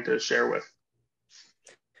trying to share with?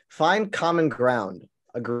 Find common ground.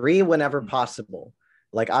 Agree whenever possible.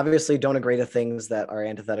 Like, obviously, don't agree to things that are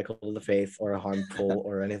antithetical to the faith or harmful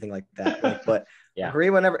or anything like that. Like, but agree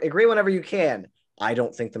whenever you can. I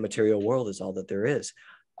don't think the material world is all that there is.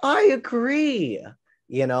 I agree.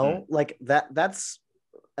 You know, like that's.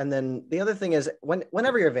 And then the other thing is,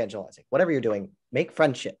 whenever you're evangelizing, whatever you're doing, make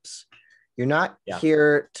friendships. You're not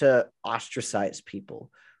here to ostracize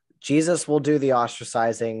people. Jesus will do the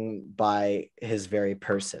ostracizing by his very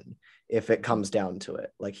person if it comes down to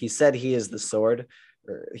it. Like he said, he is the sword,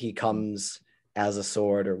 or he comes as a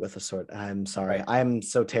sword or with a sword. I'm sorry. I'm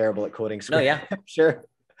so terrible at quoting scripture. No, yeah. Sure.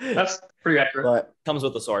 That's pretty accurate. But comes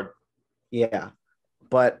with the sword. Yeah.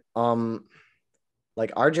 But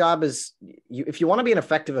like our job is, if you want to be an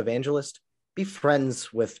effective evangelist, be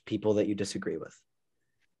friends with people that you disagree with.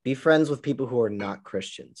 Be friends with people who are not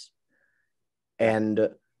Christians. And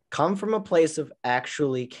come from a place of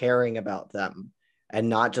actually caring about them, and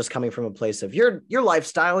not just coming from a place of your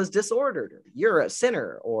lifestyle is disordered, or you're a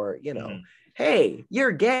sinner, or, you know, hey,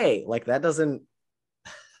 you're gay. Like that's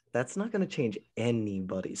not going to change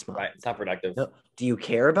anybody's mind. Right. It's not productive. No. Do you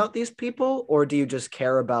care about these people, or do you just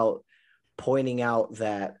care about pointing out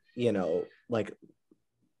that, you know, like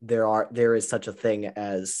there is such a thing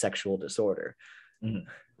as sexual disorder?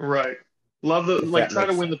 Right. Love the, like, try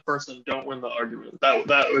to win the person, don't win the argument.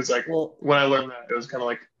 That was like, when I learned that, it was kind of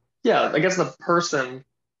like, yeah, I guess the person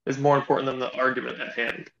is more important than the argument at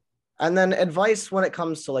hand. And then advice when it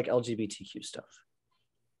comes to like LGBTQ stuff.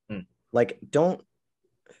 Like,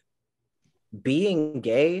 being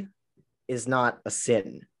gay is not a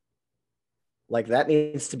sin. Like that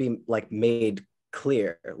needs to be like made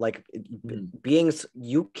clear. Like beings,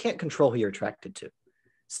 you can't control who you're attracted to.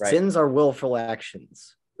 Sins are willful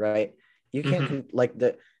actions, right? You can't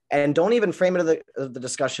and don't even frame it the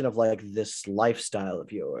discussion of like this lifestyle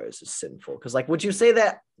of yours is sinful. Because like, would you say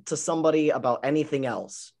that to somebody about anything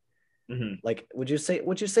else? Like, would you say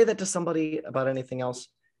that to somebody about anything else?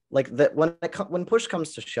 Like that when push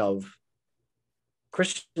comes to shove,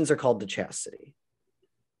 Christians are called to chastity.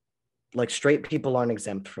 Like straight people aren't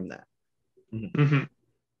exempt from that.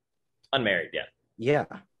 Unmarried, yeah.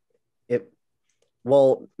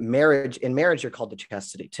 In marriage, you're called to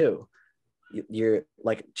chastity too. You're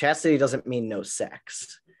like, chastity doesn't mean no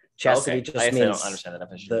sex. Chastity just means, I don't understand the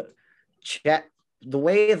definition. the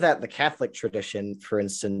way that the Catholic tradition, for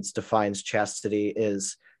instance, defines chastity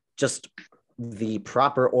is just the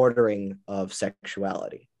proper ordering of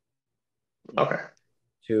sexuality. Okay.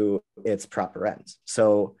 To its proper ends.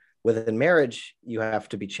 So within marriage, you have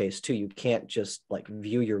to be chaste too. You can't just like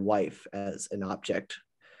view your wife as an object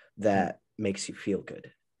that makes you feel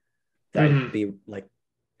good. That would be like,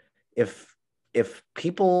 if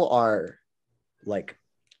people are like,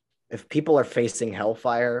 if people are facing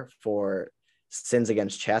hellfire for sins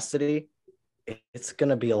against chastity, it's going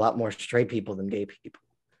to be a lot more straight people than gay people.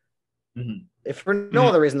 If for no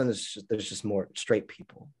other reason than there's just more straight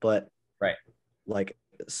people. But right, like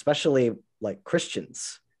especially like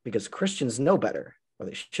Christians, because Christians know better, or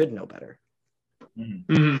they should know better.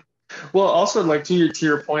 Well, also like to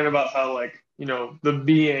your point about how like, you know, the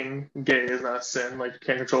being gay is not a sin, like you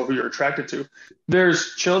can't control who you're attracted to.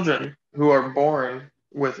 There's children who are born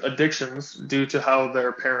with addictions due to how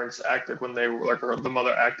their parents acted when they were like, or the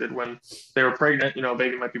mother acted when they were pregnant. You know, a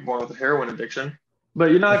baby might be born with a heroin addiction,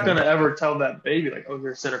 but you're not going to ever tell that baby like, oh,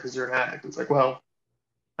 you're a sinner because you're an addict. It's like, well,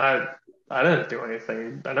 I didn't do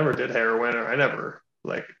anything. I never did heroin, or I never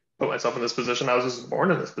like put myself in this position. I was just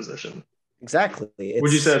born in this position. Exactly.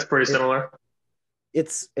 Would you say it's pretty similar?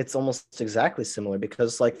 It's almost exactly similar,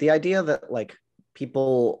 because like the idea that like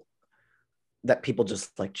people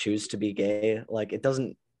just like choose to be gay, like it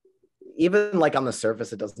doesn't, even like on the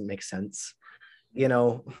surface, it doesn't make sense, you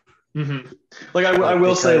know. Like I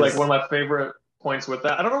will say like one of my favorite points with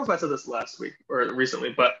that, I don't know if I said this last week or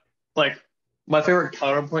recently, but like my favorite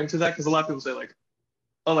counterpoint to that, because a lot of people say like,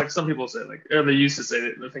 oh, like some people say like, or they used to say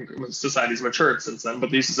that, I think society's matured since then, but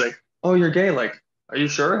they used to say, oh, you're gay, like, are you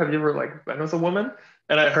sure? Have you ever like been with a woman?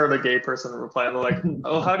 And I heard a gay person reply, and they're like,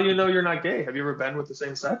 oh, how do you know you're not gay? Have you ever been with the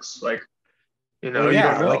same sex? Like, you know, well, you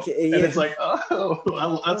don't know. Like, and it's like,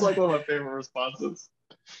 oh, that's like one of my favorite responses.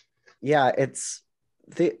 Yeah, it's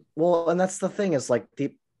and that's the thing, is like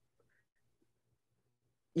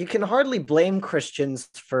you can hardly blame Christians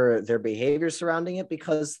for their behavior surrounding it,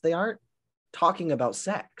 because they aren't talking about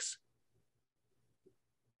sex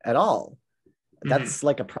at all. That's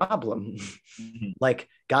like a problem. Like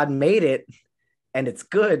God made it, and it's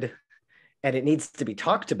good, and it needs to be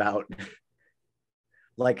talked about.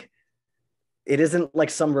 Like it isn't like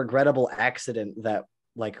some regrettable accident that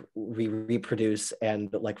like we reproduce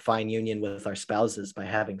and like find union with our spouses by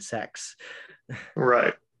having sex.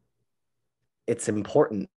 Right. It's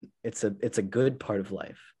important. It's a good part of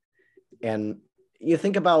life. And you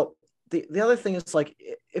think about the other thing is like,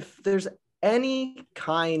 if there's any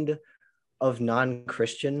kind of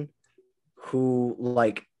non-Christian who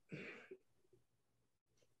like,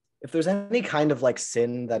 if there's any kind of like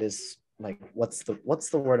sin that is like, what's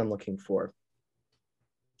the word I'm looking for,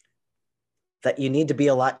 that you need to be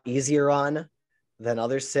a lot easier on than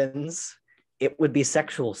other sins, it would be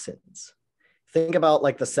sexual sins. Think about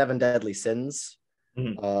like the 7 deadly sins: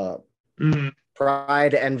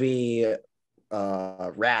 pride, envy,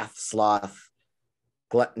 wrath, sloth,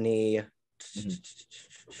 gluttony,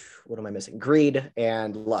 what am I missing? Greed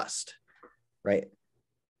and lust, right?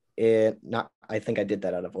 I think I did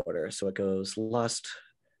that out of order. So it goes lust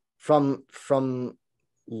from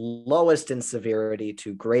lowest in severity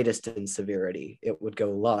to greatest in severity. It would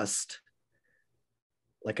go lust,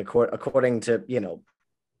 like according to, you know,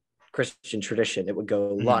 Christian tradition, it would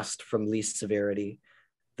go lust from least severity,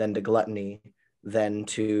 then to gluttony, then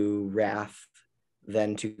to wrath,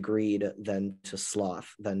 then to greed, then to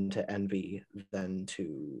sloth, then to envy, then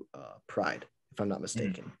to pride, if I'm not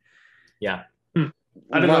mistaken. Yeah.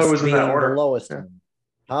 I didn't know it was in that order. The lowest. Yeah.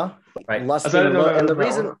 Huh? Right. Lust being and the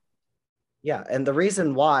reason, and the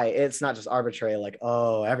reason why it's not just arbitrary, like,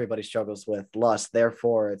 oh, everybody struggles with lust,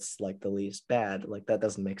 therefore it's like the least bad. Like that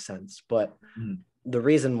doesn't make sense. But the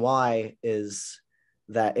reason why is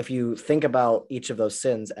that if you think about each of those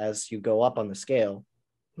sins as you go up on the scale,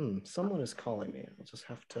 someone is calling me. I'll just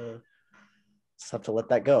have to let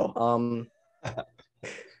that go.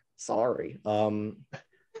 Sorry.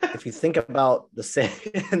 If you think about the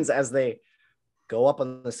sins as they go up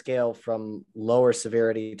on the scale from lower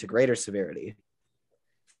severity to greater severity,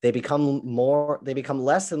 they become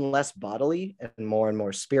less and less bodily and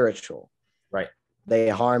more spiritual. Right. They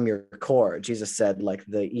harm your core. Jesus said, like,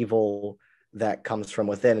 the evil that comes from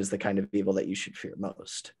within is the kind of evil that you should fear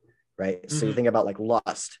most. Right. So you think about like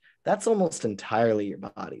lust, that's almost entirely your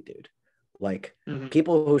body, dude. Like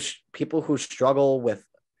people who struggle with,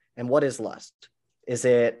 and what is lust? Is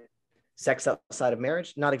it sex outside of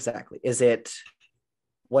marriage? Not exactly. Is it,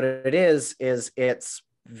 what it is it's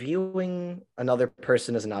viewing another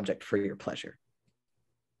person as an object for your pleasure.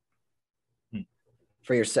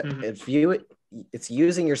 For your it's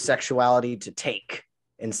using your sexuality to take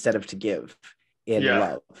instead of to give in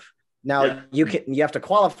love. Now you have to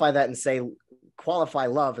qualify that and say, qualify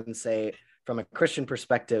love and say, from a Christian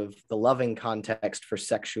perspective, the loving context for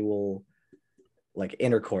sexual like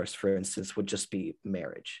intercourse, for instance, would just be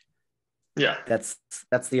marriage. Yeah. That's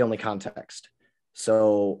the only context.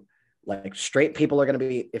 So like straight people are going to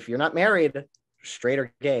be, if you're not married, straight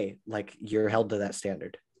or gay, like you're held to that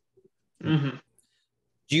standard. Mm-hmm.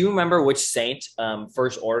 Do you remember which saint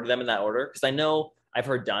first ordered them in that order? Because I know I've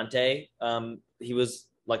heard Dante. He was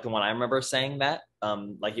like the one I remember saying that.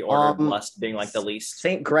 Like he ordered lust being like the least.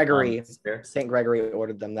 Saint Gregory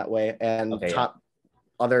ordered them that way, and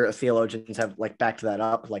other theologians have like backed that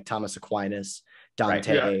up, like Thomas Aquinas,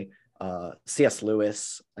 Dante, C.S.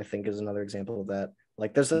 Lewis, I think is another example of that.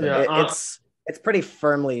 Like there's it's pretty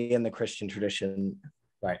firmly in the Christian tradition.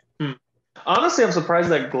 Right. Honestly, I'm surprised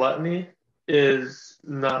that gluttony is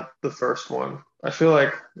not the first one. I feel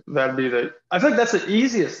like that'd be I feel like that's the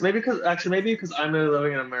easiest. Maybe because I'm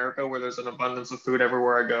living in America where there's an abundance of food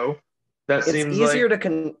everywhere I go.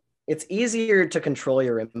 It's easier to control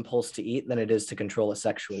your impulse to eat than it is to control a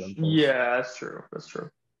sexual impulse. Yeah, that's true.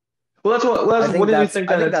 Well, what do you think?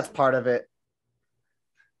 I think that's part of it.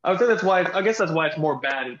 I think that's why. I guess that's why it's more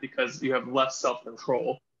bad, is because you have less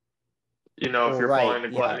self-control. If you're falling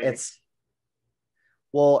into gluttony.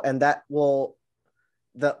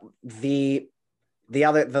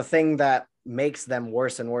 The thing that makes them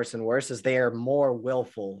worse and worse and worse is they are more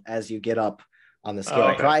willful as you get up on the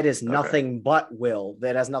scale. Pride is nothing but will.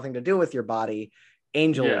 That has nothing to do with your body.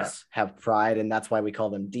 Angels have pride, and that's why we call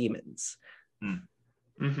them demons.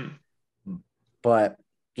 Mm-hmm. But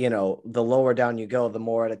the lower down you go, the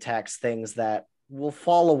more it attacks things that will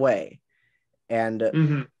fall away,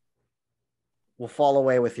 and will fall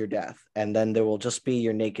away with your death, and then there will just be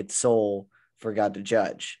your naked soul for God to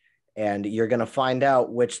judge. And you're going to find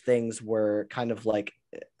out which things were kind of like,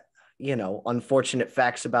 unfortunate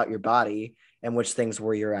facts about your body, and which things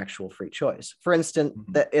were your actual free choice. For instance,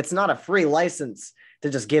 that it's not a free license to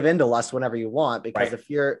just give into lust whenever you want, because if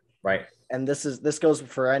you're and this goes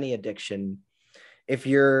for any addiction, if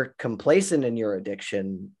you're complacent in your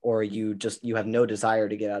addiction, or you have no desire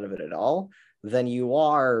to get out of it at all, then you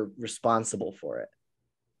are responsible for it.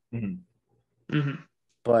 Mm-hmm. Mm-hmm.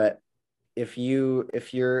 But if you're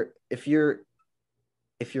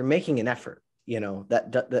making an effort,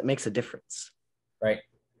 that makes a difference. Right.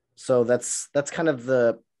 So that's kind of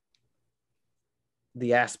the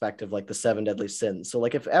aspect of like the 7 deadly sins. So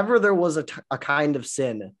like if ever there was a kind of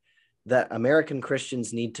sin that American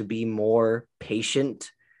Christians need to be more patient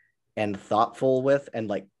and thoughtful with, and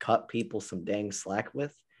like cut people some dang slack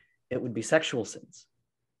with, it would be sexual sins.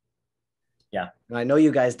 Yeah. And I know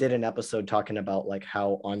you guys did an episode talking about like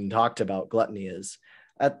how untalked about gluttony is.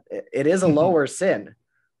 It is a lower sin,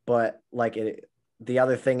 but like the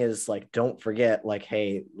other thing is like, don't forget, like,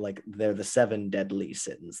 hey, like they're the 7 deadly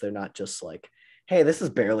sins. They're not just like, hey, this is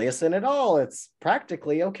barely a sin at all. It's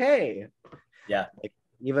practically okay. Yeah. Like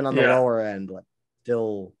even on the lower end, like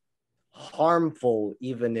still harmful,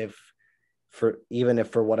 even if for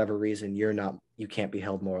whatever reason you can't be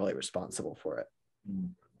held morally responsible for it.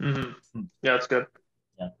 Mm-hmm. Yeah, that's good.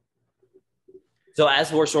 Yeah. So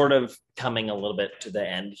as we're sort of coming a little bit to the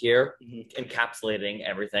end here, encapsulating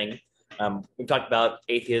everything, we talked about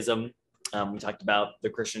atheism. We talked about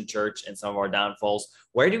the Christian church and some of our downfalls.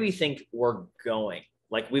 Where do we think we're going?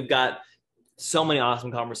 Like we've got so many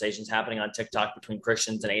awesome conversations happening on TikTok between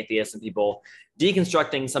Christians and atheists, and people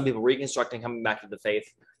deconstructing, some people reconstructing, coming back to the faith.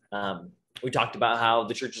 We talked about how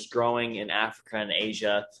the church is growing in Africa and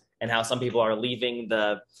Asia, and how some people are leaving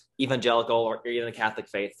the evangelical or even the Catholic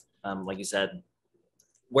faith, like you said.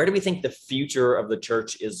 Where do we think the future of the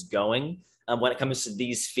church is going when it comes to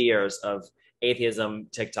these spheres of atheism,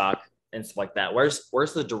 TikTok, and stuff like that?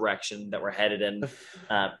 Where's the direction that we're headed in?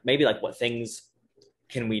 Maybe like what things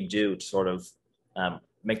can we do to sort of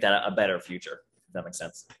make that a better future, if that makes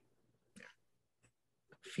sense?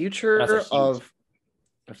 The future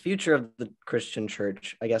of the Christian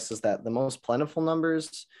church, I guess, is that the most plentiful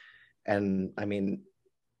numbers, and I mean,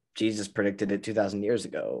 Jesus predicted it 2,000 years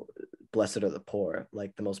ago, blessed are the poor.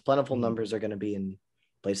 Like the most plentiful numbers are going to be in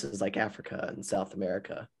places like Africa and South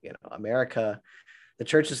America. America, the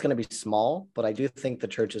church is going to be small, but I do think the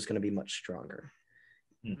church is going to be much stronger.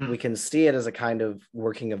 We can see it as a kind of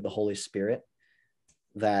working of the Holy Spirit,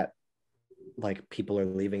 that like people are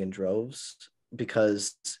leaving in droves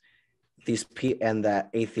because and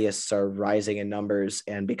that atheists are rising in numbers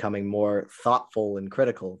and becoming more thoughtful and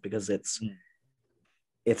critical, because it's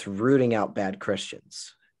rooting out bad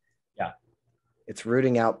Christians. Yeah. It's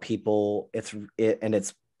rooting out people. It's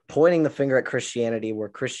pointing the finger at Christianity where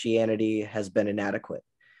Christianity has been inadequate,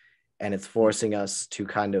 and it's forcing us to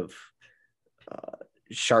kind of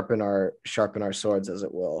sharpen our swords, as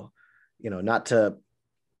it will, not to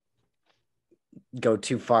go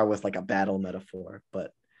too far with like a battle metaphor,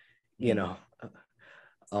 but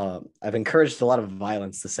I've encouraged a lot of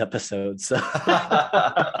violence this episode, so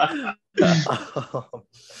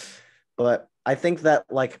but I think that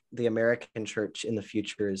like the American church in the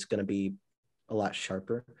future is going to be a lot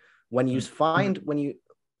sharper. I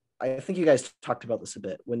think you guys talked about this a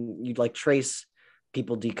bit, when you like trace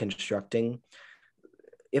people deconstructing,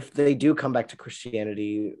 if they do come back to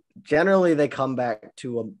Christianity, generally they come back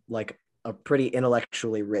to a pretty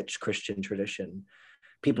intellectually rich Christian tradition.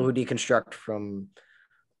 People who deconstruct from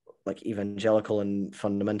like evangelical and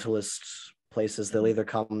fundamentalist places, they'll either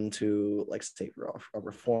come to like say a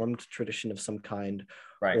reformed tradition of some kind,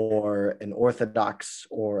 right, or an Orthodox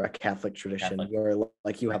or a Catholic tradition, where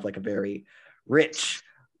like you have like a very rich,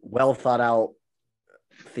 well thought out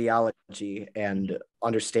theology and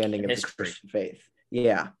understanding of the Christian faith.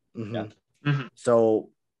 Yeah. Mm-hmm. Yeah. Mm-hmm. So,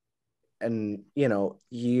 and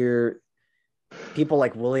people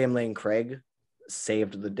like William Lane Craig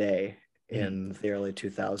saved the day in the early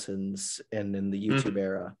 2000s and in the YouTube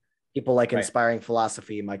era. People like Inspiring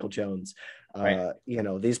Philosophy, Michael Jones,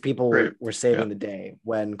 these people were saving the day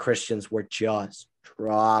when Christians were just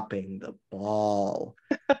dropping the ball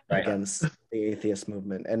against the atheist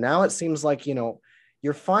movement. And now it seems like,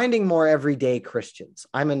 you're finding more everyday Christians.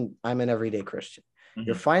 I'm an everyday Christian.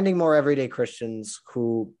 You're finding more everyday Christians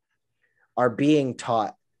who are being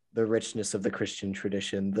taught the richness of the Christian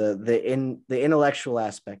tradition, the intellectual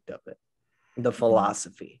aspect of it, the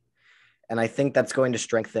philosophy. And I think that's going to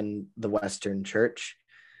strengthen the Western church.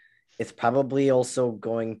 It's probably also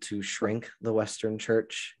going to shrink the Western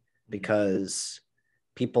church because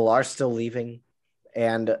people are still leaving.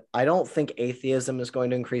 And I don't think atheism is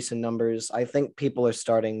going to increase in numbers. I think people are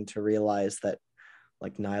starting to realize that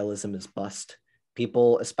like nihilism is bust.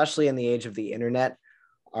 People, especially in the age of the internet,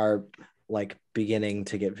 are like beginning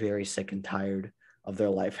to get very sick and tired of their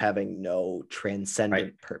life having no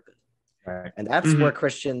transcendent purpose. Right. And that's where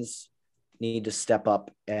Christians need to step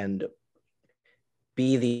up and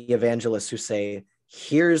be the evangelists who say,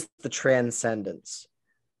 here's the transcendence.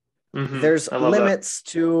 There's limits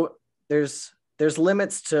to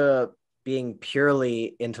being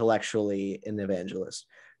purely intellectually an evangelist.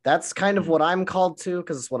 That's kind of what I'm called to,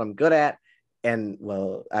 because it's what I'm good at. And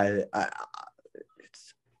well,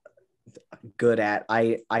 it's good at.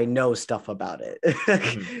 I know stuff about it.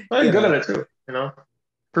 I'm good at it too.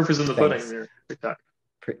 Proof is in the pudding there.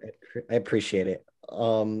 I appreciate it.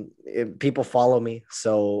 People follow me,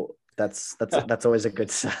 so that's always a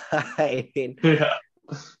good sign. Yeah.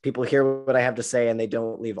 People hear what I have to say and they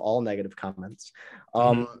don't leave all negative comments.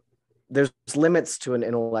 There's limits to an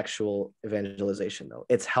intellectual evangelization, though.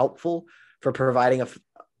 It's helpful for providing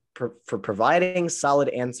providing solid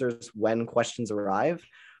answers when questions arrive,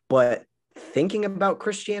 but thinking about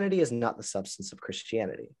Christianity is not the substance of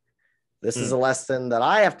Christianity. This is a lesson that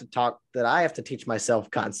I have to teach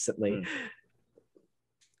myself constantly.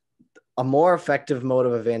 A more effective mode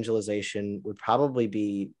of evangelization would probably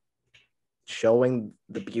be showing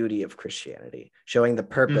the beauty of Christianity, showing the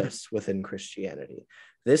purpose within Christianity.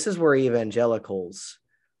 This is where evangelicals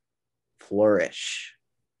flourish.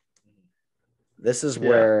 This is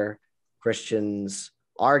where Christians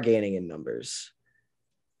are gaining in numbers.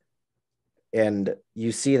 And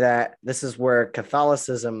you see that this is where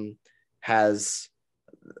Catholicism has,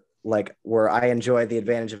 like, where I enjoy the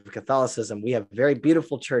advantage of Catholicism. We have very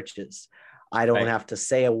beautiful churches. I don't have to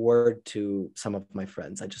say a word to some of my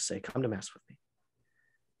friends. I just say, come to Mass with me.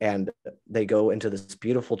 And they go into this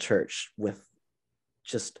beautiful church with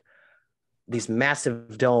just these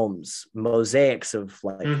massive domes, mosaics of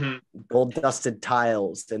like gold dusted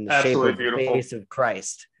tiles in the shape of the face of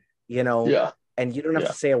Christ, and you don't have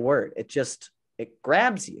to say a word. It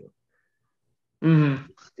grabs you.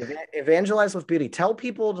 Evangelize with beauty. Tell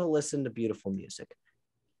people to listen to beautiful music.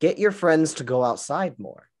 Get your friends to go outside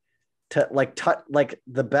more.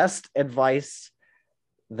 The best advice,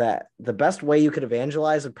 that the best way you could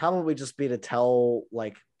evangelize would probably just be to tell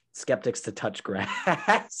like skeptics to touch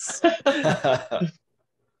grass.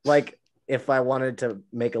 Like if I wanted to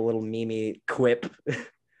make a little meme quip,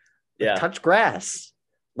 touch grass.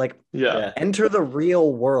 Enter the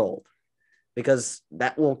real world, because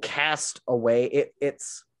that will cast away.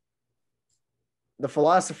 It's the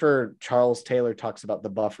philosopher Charles Taylor talks about the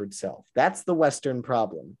buffered self. That's the Western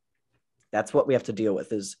problem. That's what we have to deal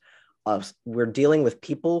with. We're dealing with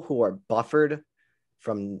people who are buffered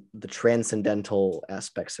from the transcendental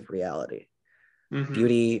aspects of reality. Mm-hmm.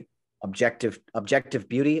 Beauty, objective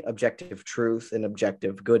beauty, objective truth, and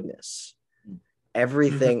objective goodness.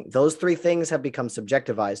 Everything, those three things have become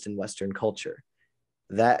subjectivized in Western culture.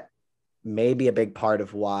 That may be a big part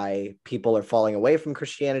of why people are falling away from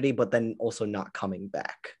Christianity, but then also not coming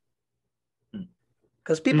back.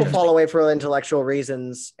 Because people fall away for intellectual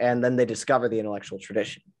reasons, and then they discover the intellectual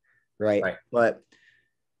tradition, right? But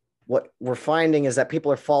what we're finding is that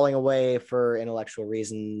people are falling away for intellectual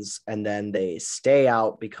reasons, and then they stay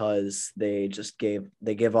out because they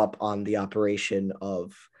give up on the operation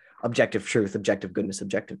of objective truth, objective goodness,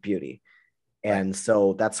 objective beauty. And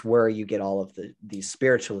so that's where you get all of these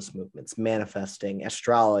spiritualist movements manifesting,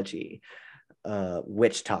 astrology,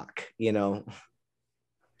 witch talk,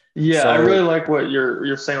 Yeah, So, I really like what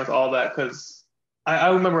you're saying with all that, because I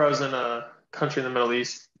remember I was in a country in the Middle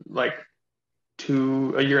East like a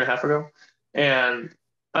year and a half ago, and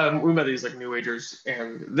we met these like New Agers,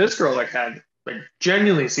 and this girl like had like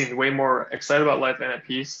genuinely seemed way more excited about life and at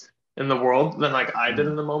peace in the world than like I did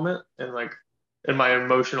in the moment, and like in my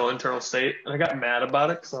emotional internal state. And I got mad about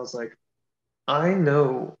it because I was like, I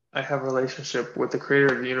know I have a relationship with the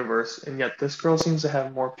creator of the universe, and yet this girl seems to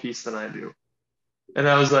have more peace than I do. And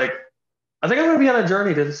I was like, I think I'm gonna be on a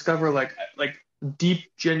journey to discover like deep,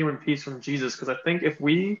 genuine peace from Jesus. Because I think if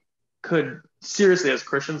we could seriously, as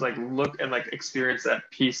Christians, like look and like experience that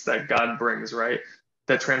peace that God brings, right?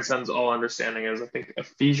 That transcends all understanding, as I think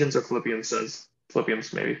Ephesians or Philippians says.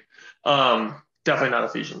 Philippians maybe. Definitely not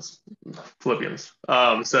Ephesians. Philippians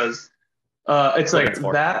says it's like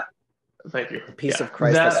that. Thank you. The peace of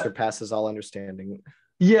Christ that surpasses all understanding.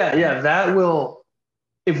 Yeah, that will.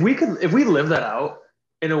 If we live that out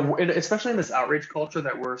especially in this outrage culture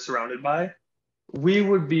that we're surrounded by, we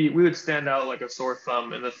would stand out like a sore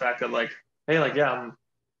thumb in the fact that like, hey, like yeah,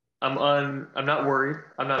 I'm not worried,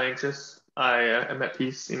 I'm not anxious, I am at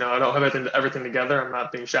peace. I don't have everything together. I'm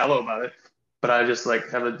not being shallow about it, but I just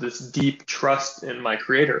like have this deep trust in my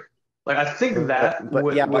creator. Like I think that but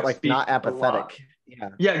would like speak not apathetic.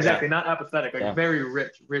 Yeah, exactly. Not apathetic, like very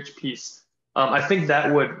rich peace. I think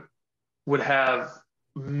that would have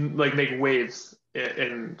like make waves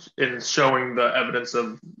in showing the evidence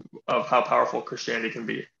of how powerful Christianity can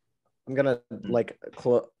be. I'm gonna like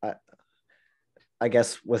I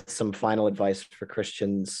guess with some final advice for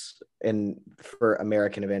Christians and for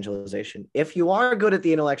American evangelization. If you are good at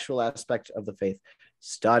the intellectual aspect of the faith,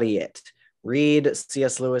 study it. Read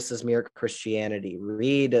C.S. Lewis's Mere Christianity.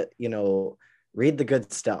 Read the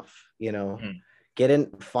good stuff. Get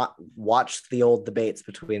in, watch the old debates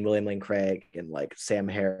between William Lane Craig and like Sam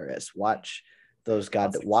Harris. Watch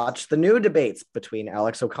the new debates between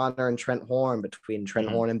Alex O'Connor and Trent Horn, between Trent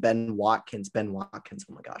Horn and Ben Watkins. Ben Watkins,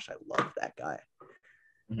 oh my gosh, I love that guy.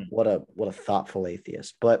 What a thoughtful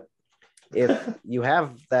atheist. But if you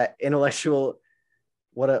have that intellectual,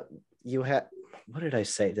 what did I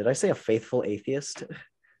say? Did I say a faithful atheist?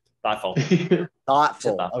 Thoughtful.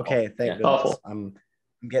 Thoughtful. Okay, thank goodness. Thoughtful. I'm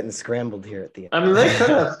getting scrambled here at the end. I mean,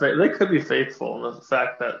 they could be faithful in the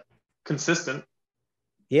fact that consistent.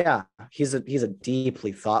 Yeah, he's a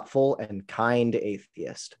deeply thoughtful and kind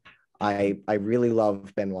atheist. I really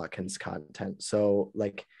love Ben Watkins' content. So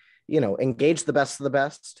like, engage the best of the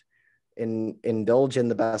best, indulge in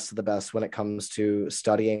the best of the best when it comes to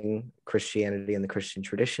studying Christianity and the Christian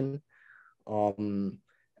tradition.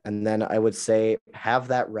 And then I would say have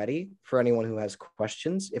that ready for anyone who has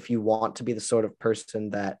questions. If you want to be the sort of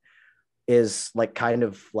person that is like kind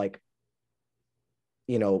of like,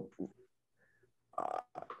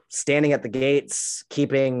 standing at the gates,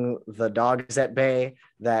 keeping the dogs at bay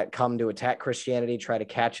that come to attack Christianity, try to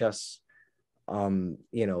catch us,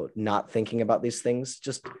 not thinking about these things,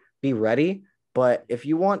 just be ready. But if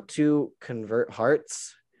you want to convert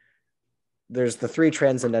hearts, there's the three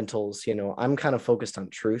transcendentals. I'm kind of focused on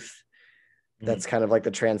truth. That's kind of like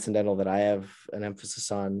the transcendental that I have an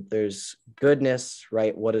emphasis on. There's goodness,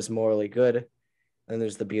 right? What is morally good? And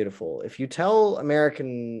there's the beautiful. If you tell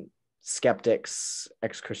American skeptics,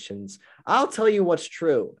 ex-Christians, I'll tell you what's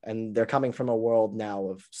true, and they're coming from a world now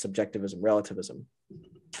of subjectivism, relativism,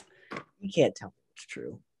 you can't tell me what's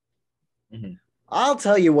true. I'll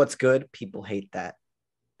tell you what's good. People hate that.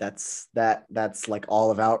 That's like all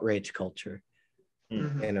of outrage culture,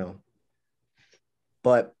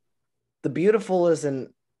 but the beautiful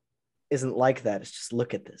isn't like that. It's just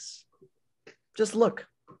look at this. Just look.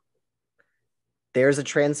 There's a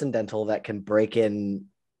transcendental that can break in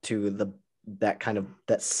to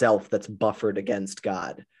that self that's buffered against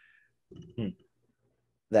God.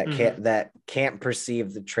 That can't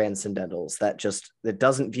perceive the transcendentals, that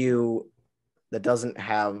doesn't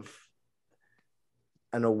have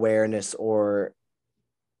an awareness or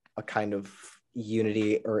a kind of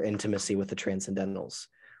unity or intimacy with the transcendentals.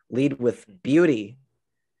 Lead with beauty,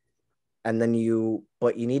 and then you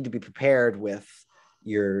need to be prepared with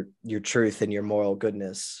your truth and your moral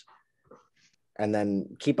goodness, and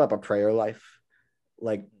then keep up a prayer life.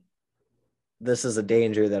 Like, this is a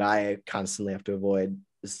danger that I constantly have to avoid,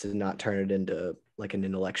 is to not turn it into like an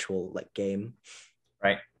intellectual like game.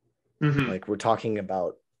 Right. Mm-hmm. Like, we're talking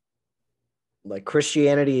about like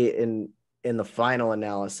Christianity in the final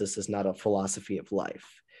analysis is not a philosophy of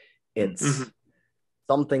life. It's Mm-hmm.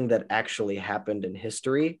 something that actually happened in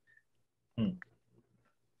history,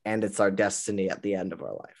 and it's our destiny at the end of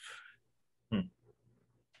our life.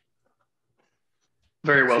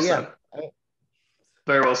 Very well said.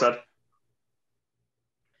 Very well said.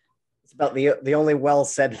 It's about the only well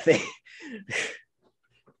said thing.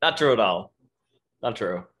 Not true at all. Not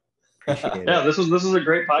true. Yeah, this was a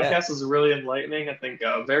great podcast. This is really enlightening. I think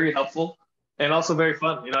very helpful and also very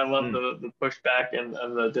fun. You know, I love the pushback and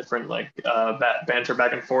the different like banter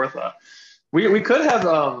back and forth. We could have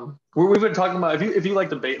we've been talking about, if you like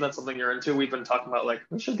debate and that's something you're into, we've been talking about like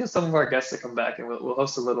we should get some of our guests to come back and we'll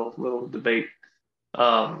host a little debate. Be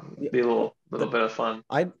a little bit of fun.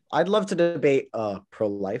 I'd love to debate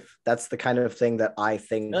pro-life. That's the kind of thing that I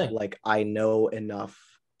think like I know enough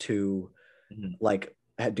to like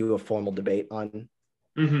do a formal debate on.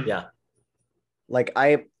 Yeah. Like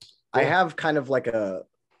I have kind of like a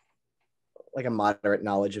moderate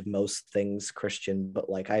knowledge of most things Christian, but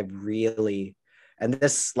like I really, and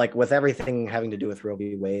this like with everything having to do with Roe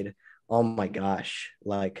v. Wade, oh my gosh,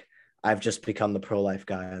 like I've just become the pro-life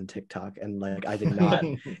guy on TikTok, and like I did not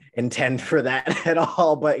intend for that at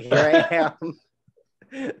all, but here I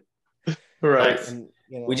am. Right. And,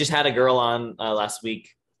 you know, we just had a girl on last week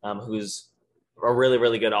who's a really,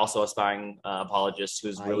 really good, also aspiring apologist,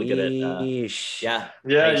 who's really good at you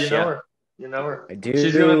know her. I do.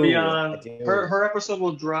 She's gonna be on her episode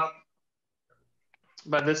will drop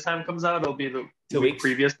by this time comes out. It'll be the 2 week weeks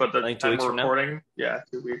previous, but the I think 2 time weeks we're from now. recording,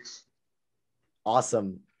 2 weeks.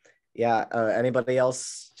 Awesome. Yeah. Anybody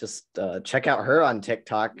else? Just check out her on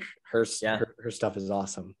TikTok. Her stuff is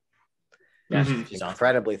awesome. Yeah, Mm-hmm. she's awesome.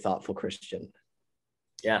 Incredibly thoughtful Christian.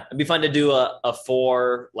 Yeah, it'd be fun to do a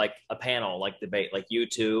panel like debate, like you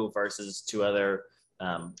two versus two other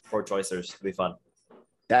pro-choicers. It'd be fun.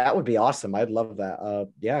 That would be awesome. I'd love that.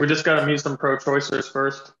 Yeah. We just gotta meet some pro-choicers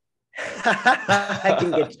first.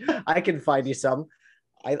 I can find you some.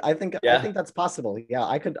 I think that's possible. Yeah,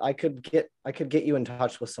 I could get you in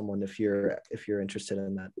touch with someone if you're interested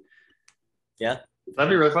in that. Yeah,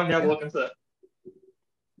 that'd be really fun. Yeah, we'll look into that.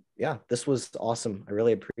 Yeah, this was awesome. I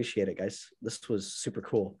really appreciate it, guys. This was super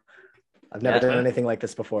cool. I've never done anything like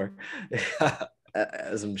this before,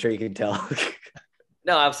 as I'm sure you can tell.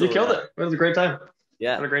 No, absolutely. You killed it. It was a great time.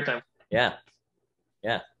 Yeah, had a great time. Yeah.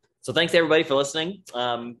 So thanks everybody for listening.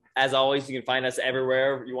 As always, you can find us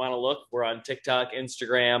everywhere you want to look. We're on TikTok,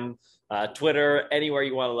 Instagram, Twitter, anywhere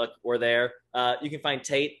you want to look, we're there. You can find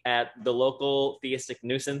Tate at the local Theistic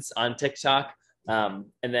Nuisance on TikTok. And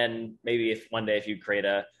then maybe if one day if you create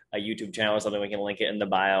a YouTube channel or something, we can link it in the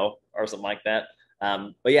bio or something like that.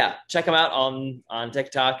 But yeah, check them out on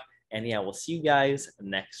TikTok. And yeah, we'll see you guys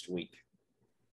next week.